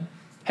God.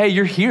 Hey,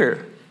 you're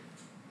here.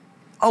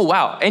 Oh,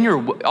 wow. And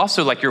you're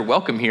also like, you're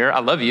welcome here. I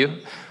love you.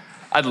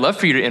 I'd love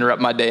for you to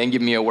interrupt my day and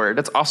give me a word.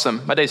 That's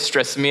awesome. My day's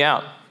stressing me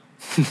out.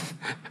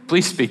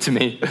 Please speak to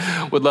me.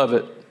 Would love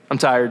it. I'm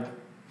tired.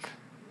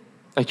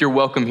 Like, you're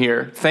welcome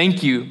here.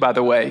 Thank you, by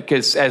the way,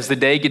 because as the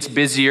day gets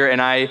busier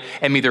and I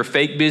am either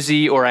fake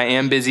busy or I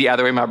am busy,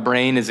 either way, my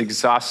brain is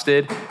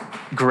exhausted.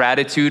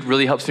 Gratitude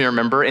really helps me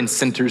remember and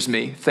centers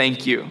me.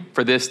 Thank you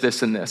for this,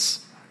 this, and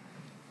this.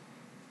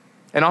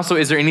 And also,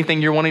 is there anything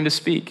you're wanting to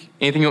speak?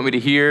 Anything you want me to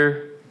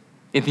hear?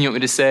 Anything you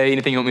want me to say?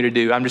 Anything you want me to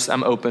do?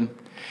 I'm open.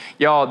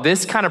 Y'all,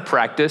 this kind of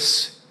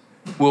practice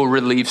will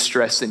relieve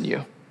stress in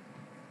you.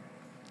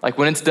 Like,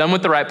 when it's done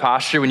with the right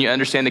posture, when you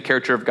understand the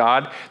character of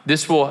God,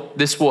 this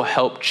will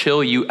help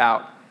chill you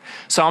out.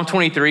 Psalm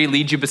 23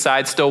 leads you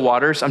beside still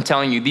waters. I'm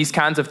telling you, these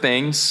kinds of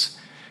things,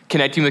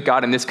 connecting with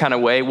God in this kind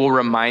of way, will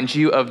remind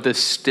you of the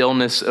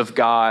stillness of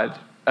God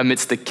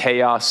amidst the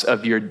chaos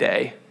of your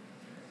day.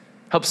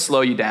 Help slow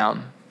you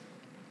down.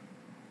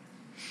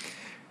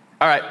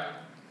 All right.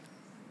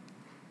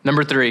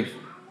 Number 3,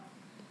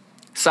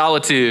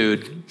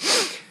 solitude.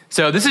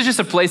 So this is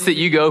just a place that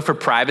you go for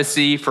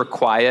privacy, for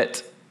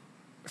quiet,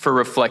 for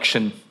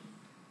reflection.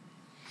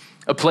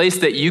 A place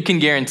that you can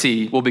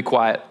guarantee will be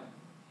quiet.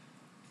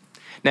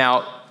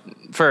 Now,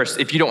 first,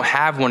 if you don't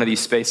have one of these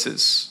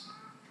spaces,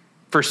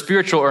 for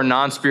spiritual or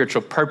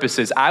non-spiritual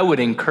purposes, I would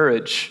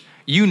encourage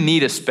you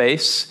need a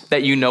space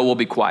that you know will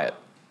be quiet,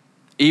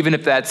 even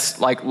if that's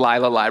like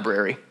Lila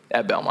Library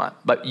at Belmont.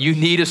 But you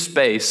need a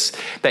space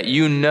that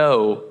you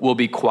know will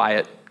be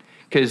quiet,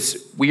 because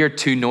we are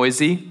too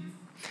noisy,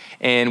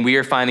 and we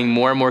are finding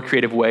more and more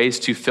creative ways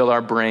to fill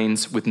our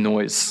brains with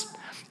noise.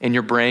 And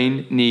your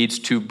brain needs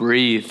to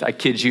breathe. I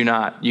kid you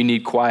not. You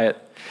need quiet.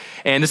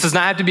 And this does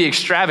not have to be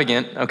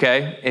extravagant,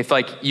 okay? If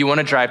like you want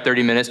to drive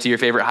 30 minutes to your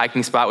favorite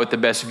hiking spot with the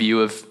best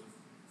view of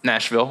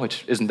Nashville,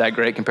 which isn't that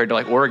great compared to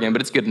like Oregon,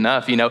 but it's good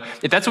enough, you know.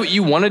 If that's what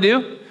you want to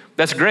do,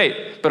 that's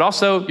great. But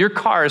also your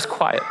car is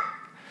quiet.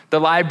 The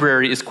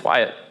library is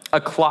quiet.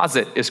 A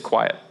closet is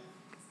quiet.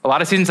 A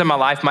lot of seasons of my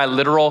life, my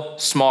literal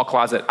small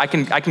closet, I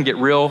can get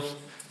real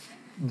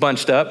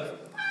bunched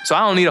up. So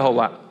I don't need a whole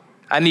lot.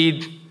 I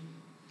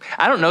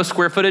don't know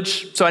square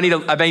footage, so I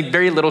need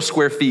very little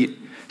square feet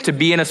to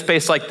be in a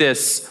space like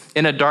this,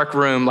 in a dark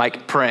room,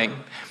 like praying.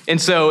 And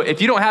so if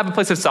you don't have a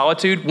place of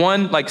solitude,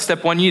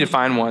 step one, you need to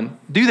find one.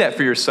 Do that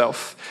for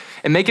yourself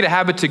and make it a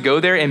habit to go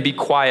there and be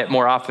quiet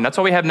more often. That's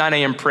why we have 9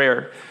 a.m.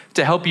 prayer,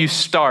 to help you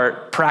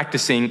start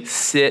practicing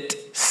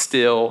sit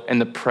still in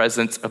the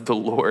presence of the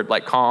Lord,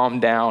 like calm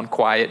down,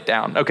 quiet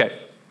down. Okay,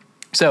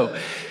 so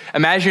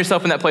imagine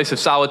yourself in that place of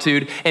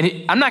solitude.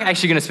 And I'm not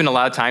actually gonna spend a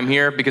lot of time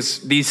here because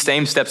these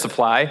same steps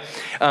apply.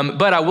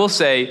 But I will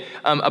say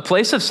a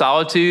place of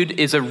solitude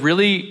is a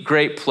really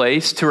great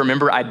place to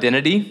remember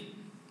identity,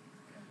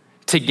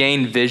 to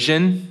gain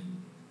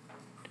vision,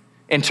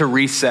 and to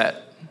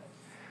reset.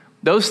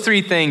 Those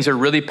 3 things are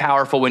really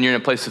powerful when you're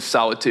in a place of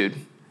solitude.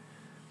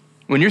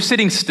 When you're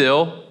sitting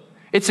still,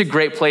 it's a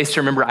great place to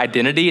remember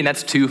identity, and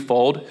that's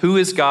twofold. Who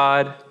is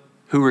God?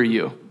 Who are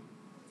you?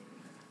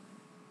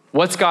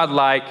 What's God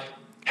like?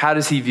 How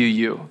does he view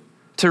you?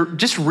 To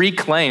just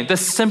reclaim the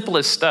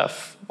simplest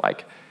stuff,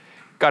 like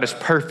God is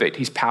perfect,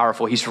 he's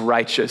powerful, he's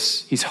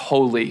righteous, he's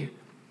holy.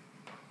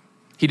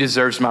 He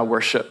deserves my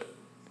worship.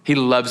 He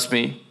loves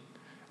me.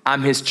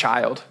 I'm his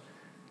child.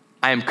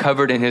 I am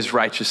covered in his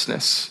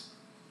righteousness.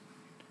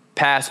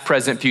 Past,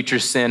 present, future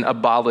sin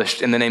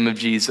abolished in the name of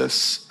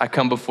Jesus. I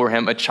come before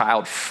him a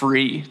child,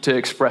 free to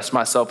express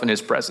myself in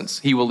his presence.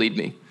 He will lead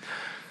me.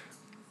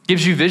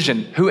 Gives you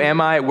vision. Who am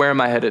I? Where am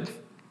I headed?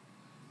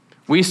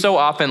 We so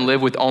often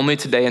live with only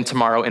today and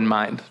tomorrow in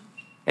mind,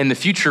 and the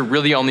future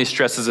really only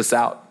stresses us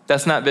out.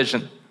 That's not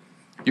vision.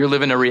 You're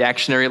living a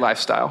reactionary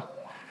lifestyle,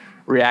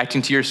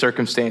 reacting to your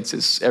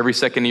circumstances every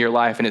second of your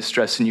life, and it's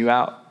stressing you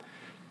out.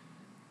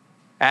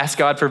 Ask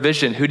God for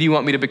vision. Who do you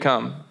want me to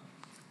become?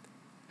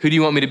 Who do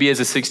you want me to be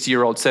as a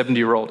 60-year-old,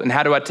 70-year-old? And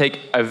how do I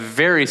take a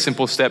very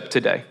simple step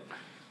today?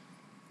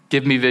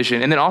 Give me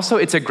vision. And then also,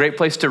 it's a great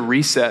place to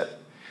reset.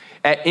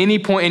 At any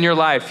point in your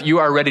life, you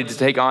are ready to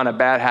take on a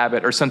bad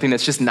habit or something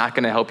that's just not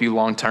gonna help you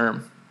long-term.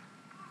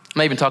 I'm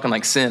not even talking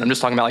like sin. I'm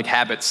just talking about like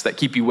habits that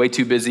keep you way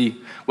too busy,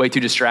 way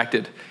too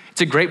distracted.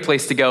 It's a great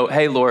place to go,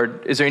 hey,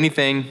 Lord, is there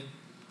anything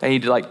I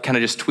need to like kind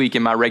of just tweak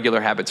in my regular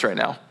habits right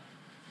now?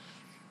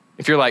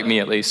 If you're like me,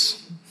 at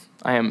least,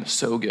 I am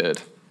so good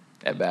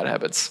at bad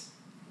habits.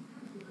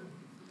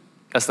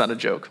 That's not a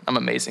joke. I'm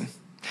amazing.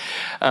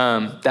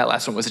 That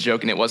last one was a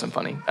joke and it wasn't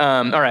funny.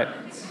 All right.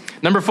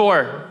 Number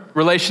 4,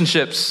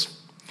 relationships.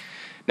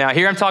 Now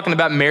here I'm talking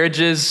about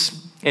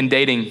marriages and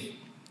dating.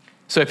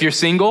 So if you're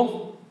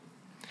single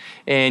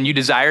and you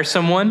desire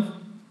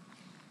someone,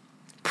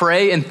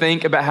 pray and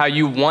think about how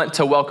you want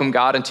to welcome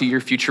God into your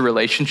future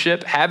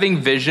relationship.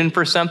 Having vision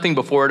for something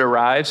before it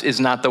arrives is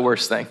not the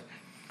worst thing.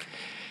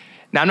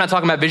 Now, I'm not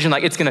talking about vision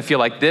like it's gonna feel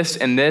like this,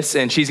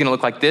 and she's gonna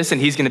look like this, and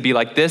he's gonna be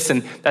like this,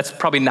 and that's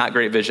probably not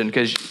great vision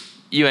because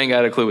you ain't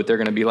got a clue what they're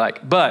gonna be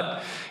like.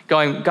 But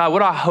going, God, what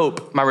do I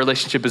hope my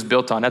relationship is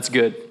built on? That's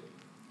good.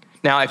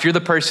 Now, if you're the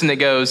person that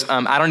goes,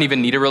 I don't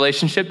even need a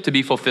relationship to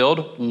be fulfilled,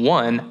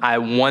 I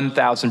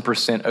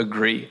 1,000%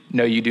 agree.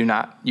 No, you do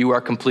not. You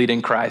are complete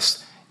in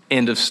Christ.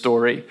 End of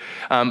story.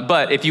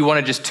 But if you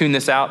wanna just tune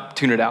this out,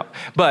 tune it out.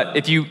 But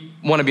if you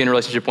wanna be in a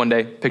relationship one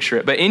day, picture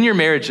it. But in your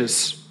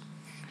marriages,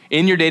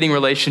 in your dating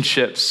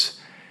relationships,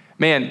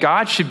 man,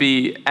 God should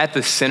be at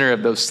the center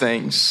of those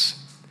things.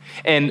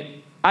 And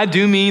I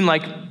do mean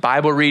like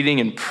Bible reading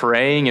and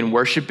praying and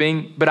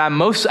worshiping, but I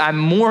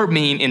more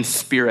mean in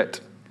spirit.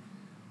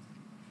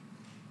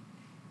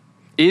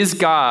 Is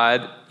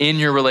God in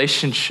your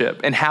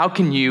relationship? And how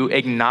can you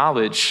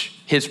acknowledge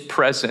his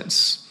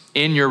presence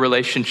in your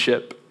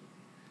relationship?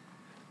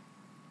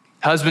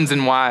 Husbands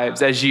and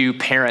wives, as you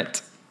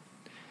parent,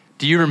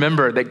 do you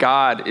remember that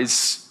God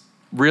is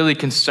really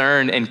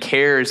concerned and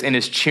cares and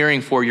is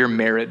cheering for your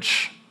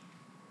marriage?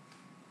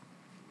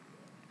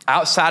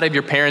 Outside of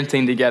your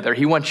parenting together,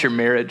 he wants your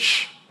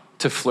marriage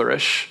to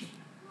flourish.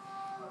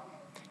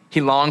 He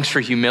longs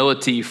for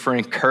humility, for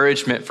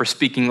encouragement, for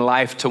speaking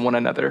life to one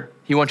another.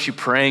 He wants you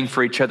praying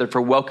for each other,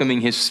 for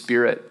welcoming his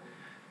spirit.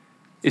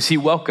 Is he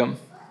welcome?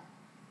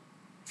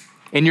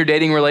 In your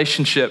dating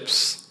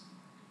relationships,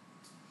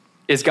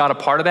 is God a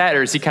part of that,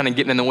 or is he kind of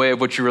getting in the way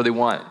of what you really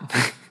want?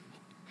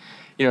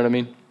 You know what I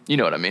mean? You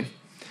know what I mean.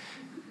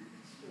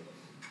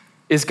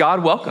 is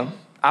God welcome?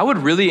 I would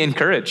really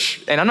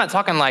encourage, and I'm not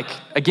talking like,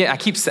 again, I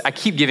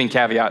keep giving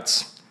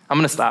caveats. I'm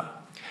gonna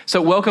stop.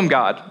 So welcome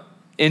God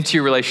into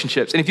your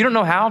relationships. And if you don't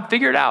know how,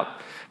 figure it out.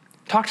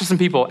 Talk to some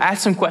people,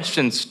 ask some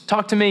questions,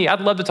 talk to me.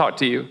 I'd love to talk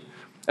to you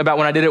about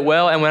when I did it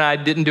well and when I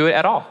didn't do it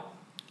at all.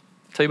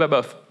 I'll tell you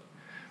about both.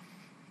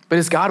 But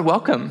is God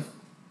welcome?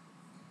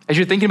 As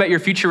you're thinking about your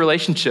future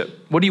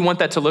relationship, what do you want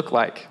that to look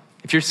like?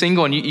 If you're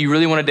single and you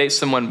really want to date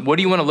someone, what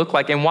do you want to look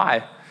like and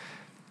why?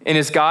 And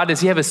does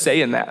he have a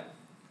say in that?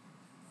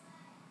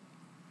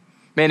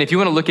 Man, if you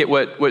want to look at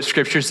what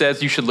Scripture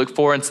says you should look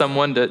for in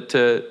someone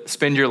to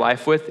spend your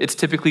life with, it's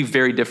typically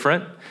very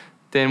different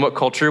than what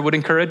culture would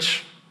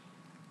encourage.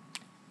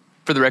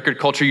 For the record,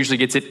 culture usually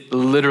gets it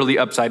literally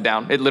upside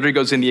down. It literally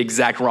goes in the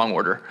exact wrong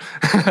order,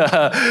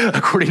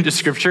 according to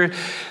Scripture.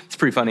 It's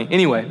pretty funny.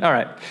 Anyway, all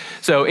right.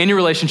 So in your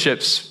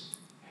relationships,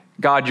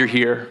 God, you're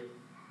here.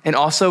 And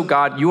also,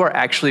 God, you are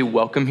actually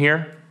welcome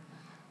here.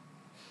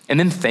 And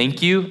then thank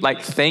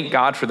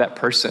God for that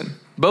person,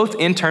 both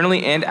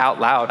internally and out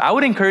loud. I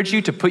would encourage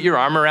you to put your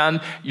arm around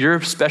your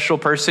special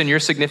person, your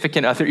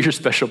significant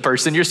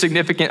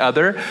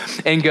other,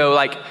 and go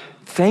like,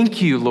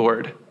 thank you,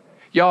 Lord.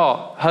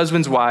 Y'all,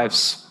 husbands,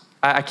 wives,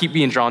 I keep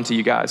being drawn to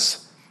you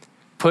guys.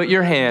 Put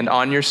your hand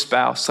on your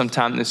spouse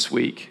sometime this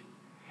week,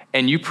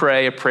 and you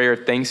pray a prayer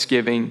of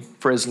thanksgiving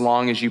for as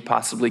long as you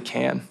possibly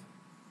can.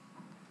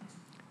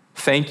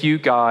 Thank you,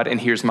 God,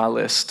 and here's my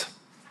list.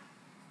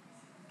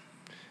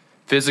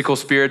 Physical,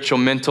 spiritual,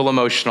 mental,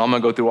 emotional. I'm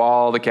gonna go through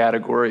all the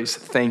categories.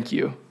 Thank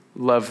you.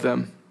 Love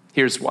them.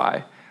 Here's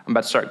why. I'm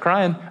about to start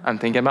crying. I'm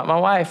thinking about my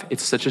wife.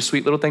 It's such a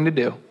sweet little thing to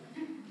do.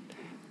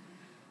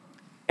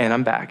 And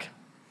I'm back.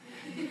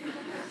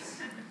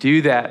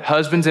 Do that.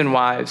 Husbands and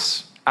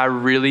wives, I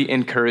really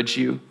encourage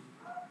you.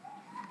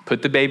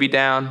 Put the baby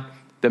down.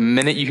 The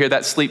minute you hear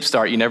that sleep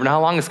start, you never know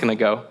how long it's gonna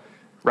go.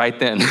 Right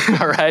then,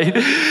 all right?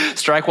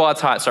 Strike while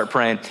it's hot, start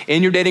praying.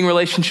 In your dating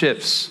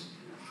relationships,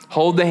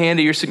 hold the hand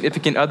of your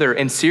significant other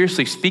and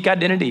seriously speak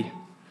identity.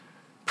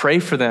 Pray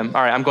for them.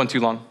 All right, I'm going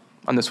too long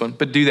on this one,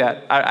 but do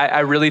that. I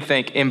really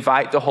think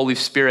invite the Holy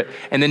Spirit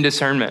and then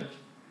discernment.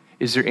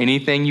 Is there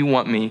anything you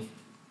want me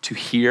to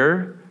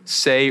hear,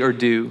 say, or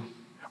do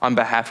on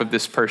behalf of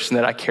this person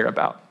that I care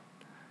about?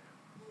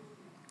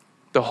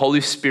 The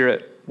Holy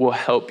Spirit will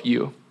help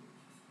you.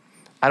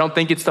 I don't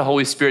think it's the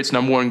Holy Spirit's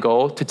number one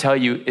goal to tell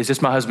you, is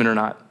this my husband or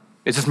not?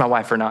 Is this my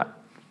wife or not?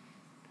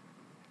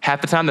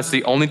 Half the time, that's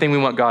the only thing we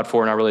want God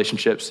for in our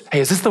relationships. Hey,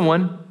 is this the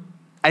one?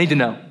 I need to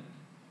know.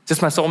 Is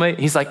this my soulmate?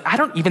 He's like, I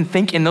don't even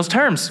think in those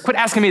terms. Quit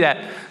asking me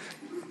that.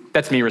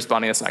 That's me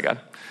responding, that's not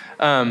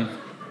God.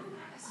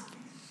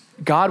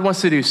 God wants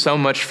to do so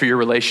much for your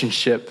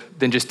relationship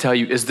than just tell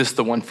you, is this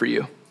the one for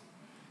you?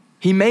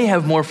 He may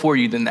have more for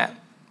you than that,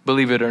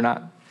 believe it or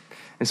not.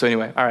 And so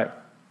anyway, all right.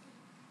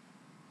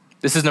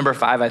 This is number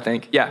 5, I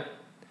think. Yeah.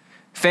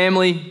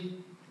 Family,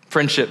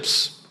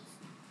 friendships.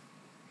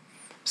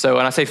 So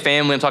when I say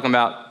family, I'm talking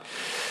about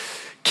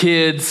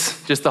kids,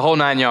 just the whole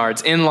 9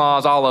 yards,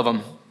 in-laws, all of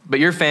them.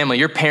 But your family,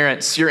 your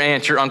parents, your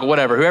aunt, your uncle,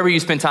 whatever, whoever you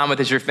spend time with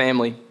is your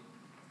family.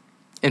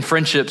 And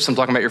friendships, I'm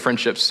talking about your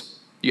friendships.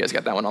 You guys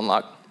got that one on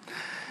lock.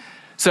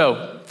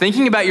 So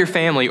thinking about your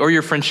family or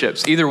your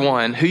friendships, either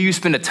one, who you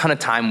spend a ton of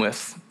time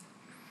with,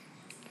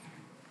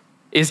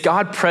 is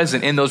God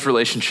present in those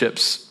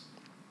relationships?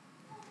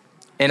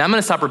 And I'm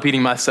gonna stop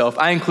repeating myself.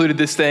 I included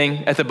this thing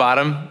at the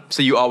bottom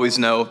so you always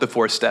know the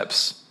 4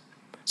 steps.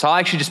 So I'll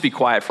actually just be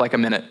quiet for like a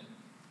minute.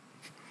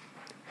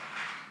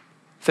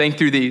 Think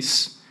through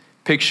these.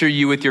 Picture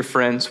you with your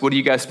friends. What do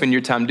you guys spend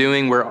your time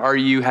doing? Where are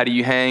you? How do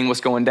you hang?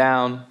 What's going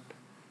down?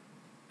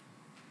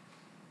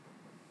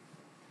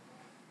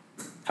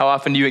 How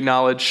often do you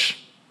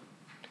acknowledge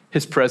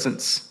his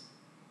presence?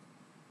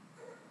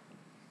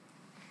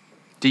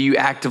 Do you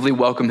actively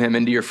welcome him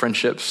into your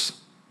friendships?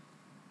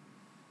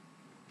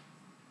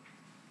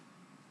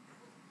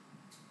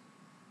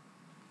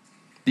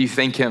 Do you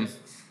thank him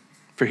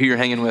for who you're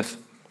hanging with?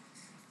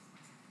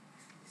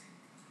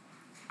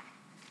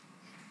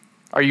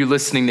 Are you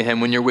listening to him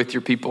when you're with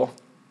your people?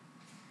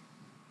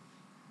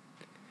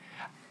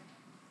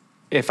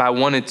 If I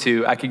wanted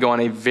to, I could go on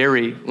a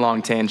very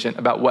long tangent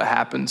about what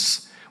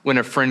happens when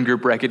a friend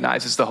group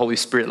recognizes the Holy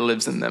Spirit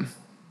lives in them.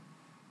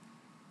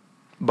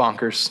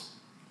 Bonkers.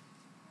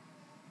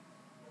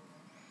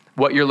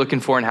 What you're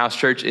looking for in house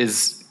church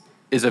is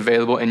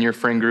available in your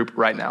friend group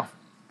right now.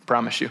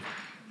 Promise you.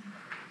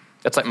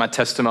 That's like my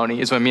testimony,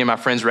 is when me and my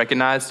friends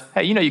recognized,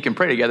 hey, you can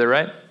pray together,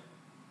 right?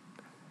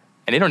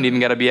 And it don't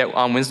even gotta be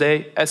on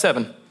Wednesday at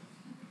 7.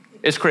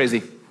 It's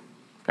crazy.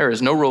 There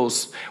is no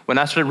rules. When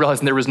I started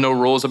realizing there was no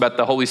rules about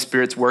the Holy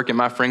Spirit's work in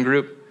my friend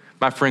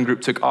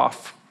group took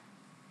off.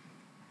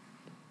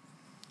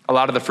 A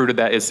lot of the fruit of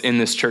that is in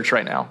this church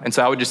right now. And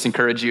so I would just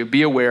encourage you,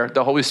 be aware,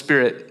 the Holy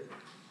Spirit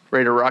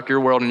ready to rock your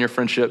world and your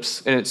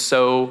friendships. And it's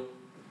so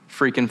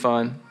freaking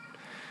fun.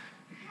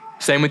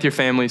 Same with your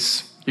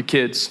families, your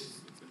kids.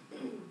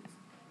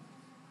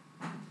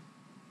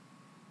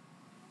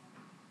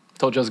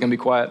 Told you I was gonna be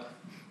quiet.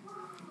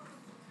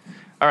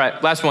 All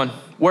right, last one,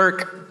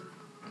 work.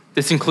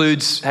 This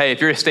includes, hey,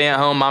 if you're a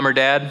stay-at-home mom or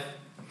dad,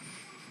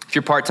 if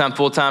you're part-time,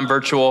 full-time,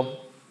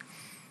 virtual,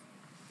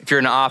 if you're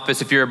in an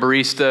office, if you're a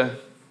barista,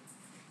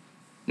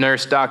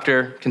 nurse,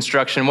 doctor,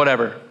 construction,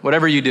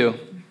 whatever you do.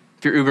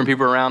 If you're Ubering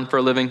people around for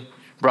a living,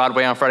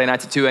 Broadway on Friday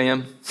nights at 2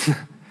 a.m.,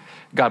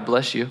 God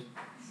bless you.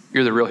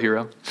 You're the real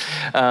hero.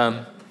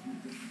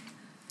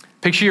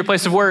 Picture your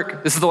place of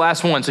work. This is the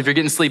last one, so if you're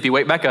getting sleepy,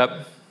 wake back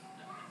up,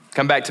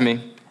 come back to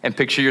me, and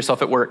picture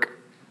yourself at work.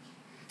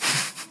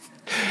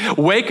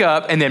 Wake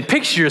up and then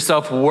picture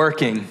yourself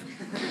working.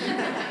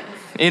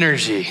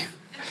 Energy.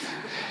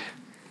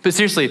 But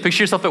seriously,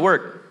 picture yourself at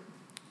work.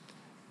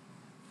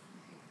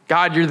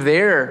 God, you're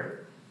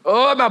there.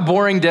 Oh, my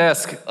boring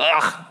desk.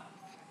 Ugh,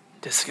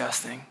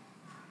 disgusting.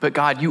 But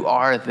God, you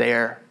are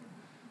there.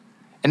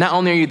 And not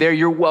only are you there,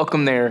 you're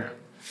welcome there.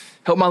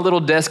 Help my little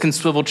desk and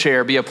swivel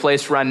chair be a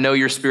place where I know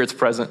your Spirit's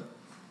present.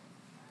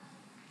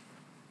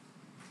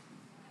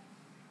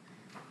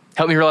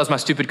 Help me realize my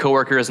stupid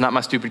coworker is not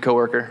my stupid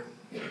coworker.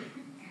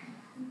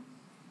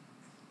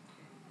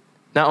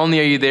 Not only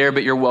are you there,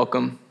 but you're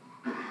welcome.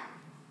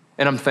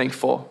 And I'm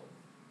thankful.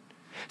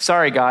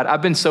 Sorry, God,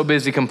 I've been so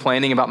busy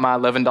complaining about my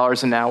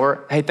 $11 an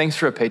hour. Hey, thanks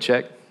for a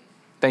paycheck.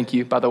 Thank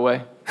you, by the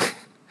way.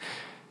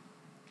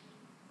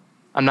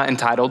 I'm not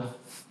entitled,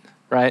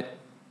 right?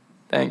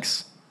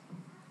 Thanks.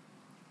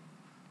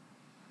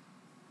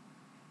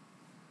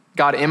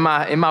 God, in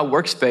my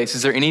workspace,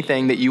 is there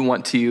anything that you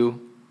want to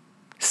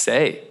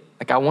say?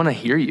 Like, I want to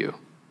hear you.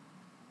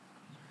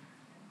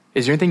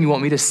 Is there anything you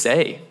want me to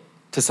say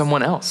to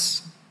someone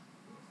else?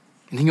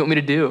 Anything you want me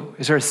to do?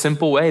 Is there a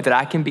simple way that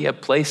I can be a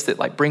place that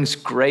like brings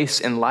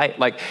grace and light?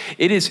 Like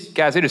it is,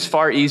 guys, it is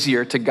far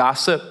easier to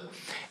gossip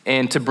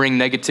and to bring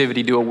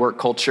negativity to a work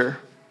culture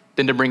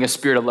than to bring a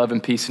spirit of love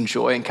and peace and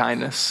joy and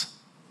kindness.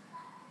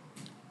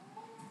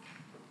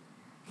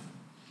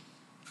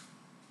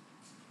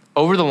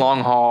 Over the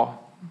long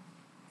haul,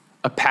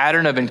 a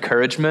pattern of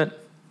encouragement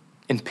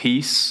and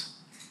peace,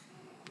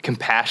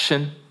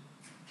 compassion,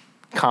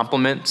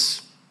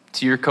 compliments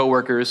to your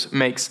coworkers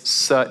makes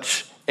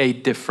such a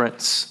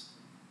difference.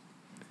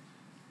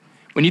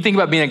 When you think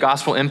about being a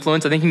gospel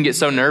influence, I think you can get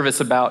so nervous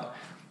about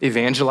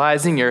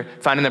evangelizing or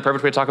finding the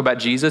perfect way to talk about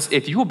Jesus.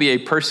 If you will be a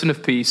person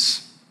of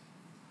peace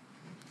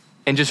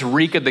and just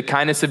reek of the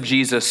kindness of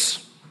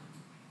Jesus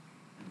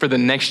for the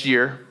next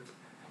year,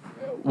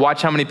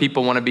 watch how many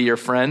people want to be your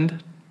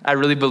friend. I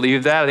really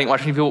believe that. I think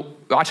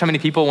watch how many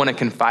people want to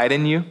confide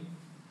in you.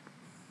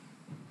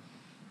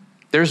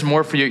 There's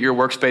more for you at your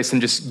workspace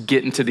than just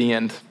getting to the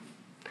end.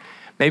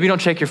 Maybe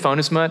don't check your phone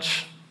as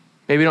much.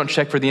 Maybe don't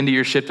check for the end of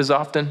your shift as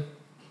often.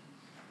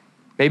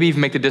 Maybe even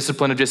make the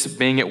discipline of just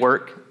being at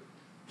work.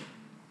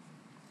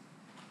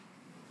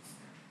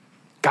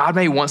 God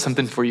may want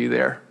something for you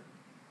there.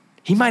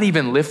 He might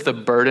even lift the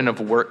burden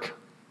of work.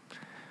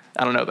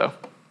 I don't know though.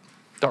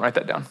 Don't write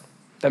that down.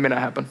 That may not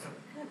happen.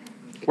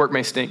 Work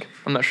may stink.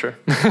 I'm not sure.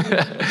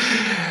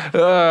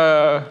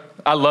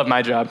 I love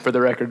my job, for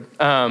the record.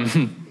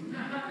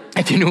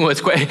 If anyone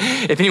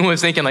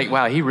was thinking like,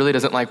 wow, he really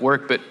doesn't like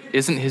work, but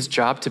isn't his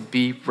job to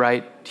be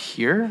right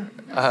here?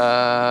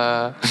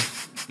 All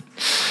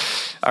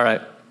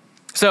right.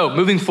 So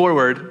moving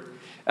forward,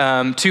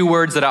 2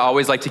 words that I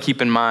always like to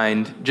keep in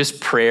mind,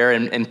 just prayer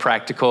and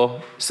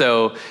practical.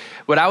 So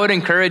what I would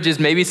encourage is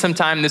maybe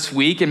sometime this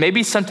week and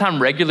maybe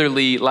sometime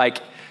regularly, like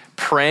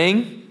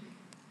praying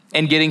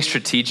and getting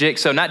strategic.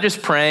 So not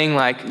just praying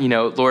like,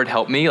 Lord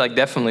help me, like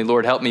definitely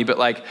Lord help me, but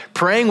like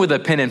praying with a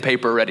pen and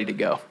paper ready to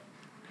go.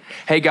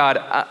 Hey, God,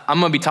 I'm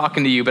going to be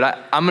talking to you, but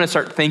I'm going to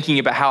start thinking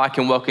about how I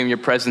can welcome your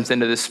presence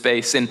into this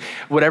space in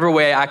whatever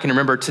way I can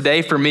remember.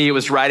 Today, for me, it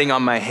was writing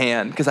on my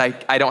hand because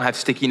I don't have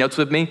sticky notes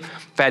with me.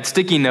 If I had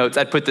sticky notes,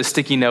 I'd put the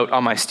sticky note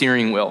on my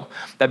steering wheel.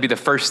 That'd be the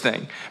first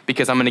thing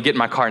because I'm going to get in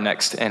my car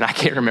next and I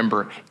can't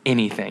remember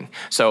anything.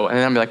 So, and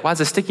then I'm like, why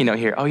is a sticky note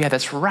here? Oh, yeah,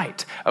 that's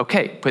right.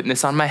 Okay, putting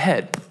this on my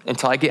head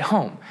until I get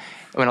home.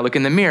 When I look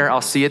in the mirror,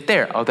 I'll see it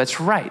there. Oh, that's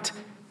right.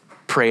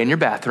 Pray in your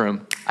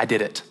bathroom. I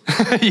did it.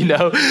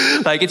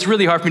 Like it's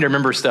really hard for me to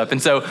remember stuff.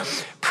 And so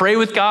pray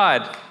with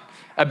God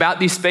about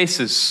these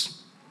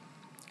spaces.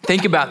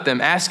 Think about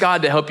them. Ask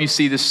God to help you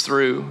see this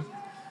through.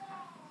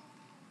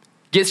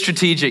 Get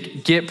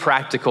strategic, get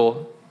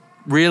practical.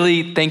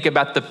 Really think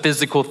about the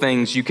physical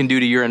things you can do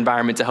to your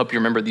environment to help you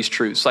remember these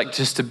truths, like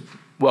just to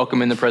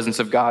welcome in the presence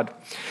of God.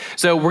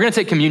 So we're gonna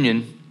take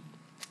communion.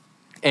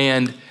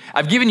 And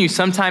I've given you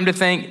some time to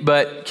think,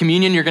 but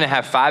communion, you're gonna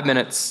have 5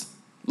 minutes.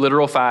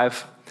 Literal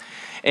 5.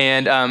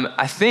 And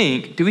I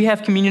think, do we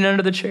have communion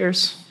under the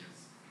chairs?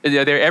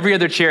 Every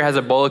other chair has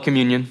a bowl of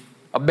communion,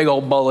 a big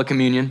old bowl of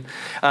communion.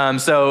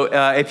 So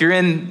if you're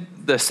in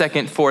the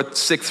 2nd, 4th,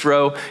 6th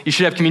row, you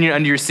should have communion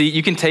under your seat.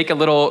 You can take a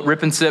little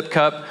rip and sip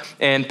cup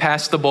and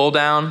pass the bowl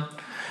down.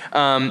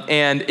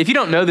 And if you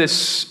don't know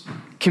this,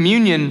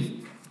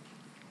 communion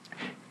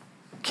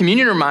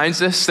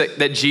reminds us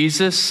that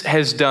Jesus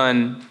has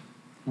done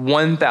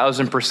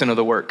 1,000% of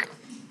the work.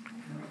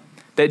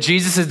 That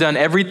Jesus has done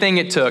everything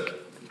it took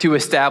to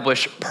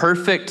establish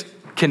perfect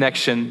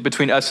connection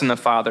between us and the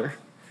Father.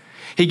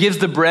 He gives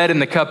the bread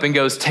and the cup and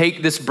goes,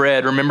 take this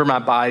bread, remember my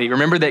body.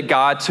 Remember that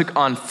God took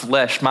on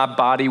flesh. My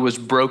body was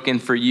broken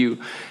for you.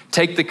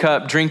 Take the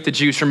cup, drink the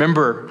juice.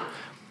 Remember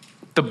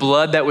the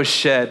blood that was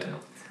shed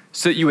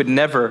so that you would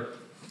never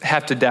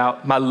have to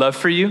doubt my love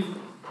for you,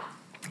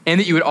 and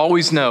that you would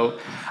always know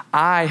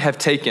I have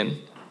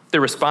taken the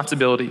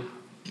responsibility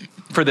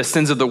for the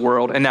sins of the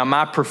world, and now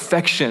my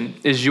perfection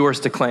is yours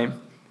to claim.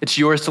 It's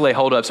yours to lay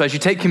hold of. So as you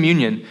take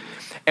communion,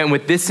 and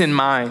with this in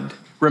mind,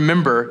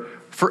 remember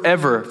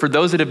forever, for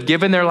those that have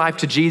given their life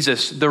to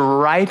Jesus, the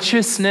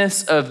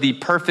righteousness of the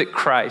perfect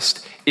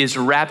Christ is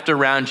wrapped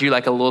around you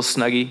like a little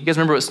Snuggie. You guys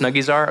remember what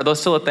Snuggies are? Are those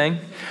still a thing?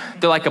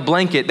 They're like a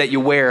blanket that you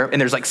wear,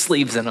 and there's like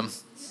sleeves in them.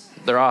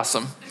 They're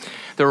awesome.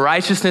 The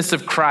righteousness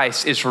of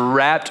Christ is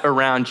wrapped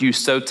around you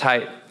so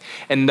tight,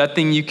 and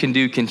nothing you can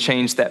do can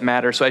change that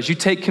matter. So as you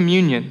take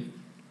communion,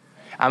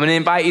 I'm going to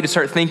invite you to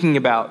start thinking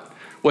about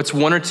what's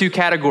one or two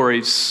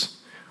categories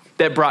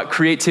that brought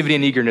creativity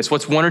and eagerness.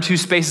 What's one or two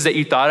spaces that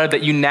you thought of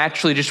that you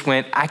naturally just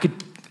went, I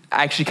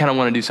actually kind of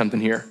want to do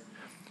something here.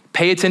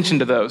 Pay attention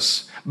to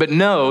those, but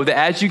know that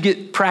as you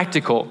get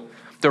practical,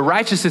 the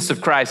righteousness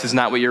of Christ is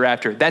not what you're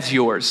after. That's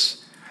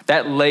yours.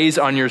 That lays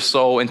on your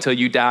soul until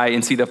you die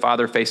and see the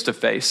Father face to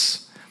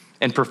face,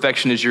 and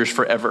perfection is yours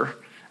forever.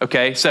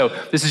 Okay, so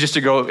this is just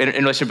to grow in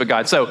relationship with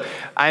God. So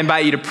I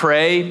invite you to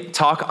pray,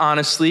 talk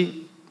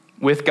honestly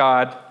with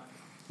God,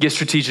 get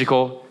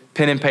strategical,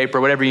 pen and paper,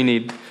 whatever you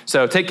need.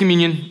 So take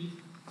communion,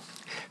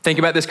 think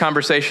about this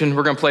conversation.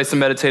 We're gonna play some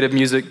meditative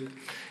music,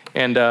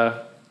 and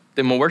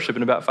then we'll worship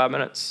in about 5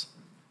 minutes.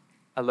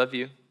 I love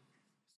you.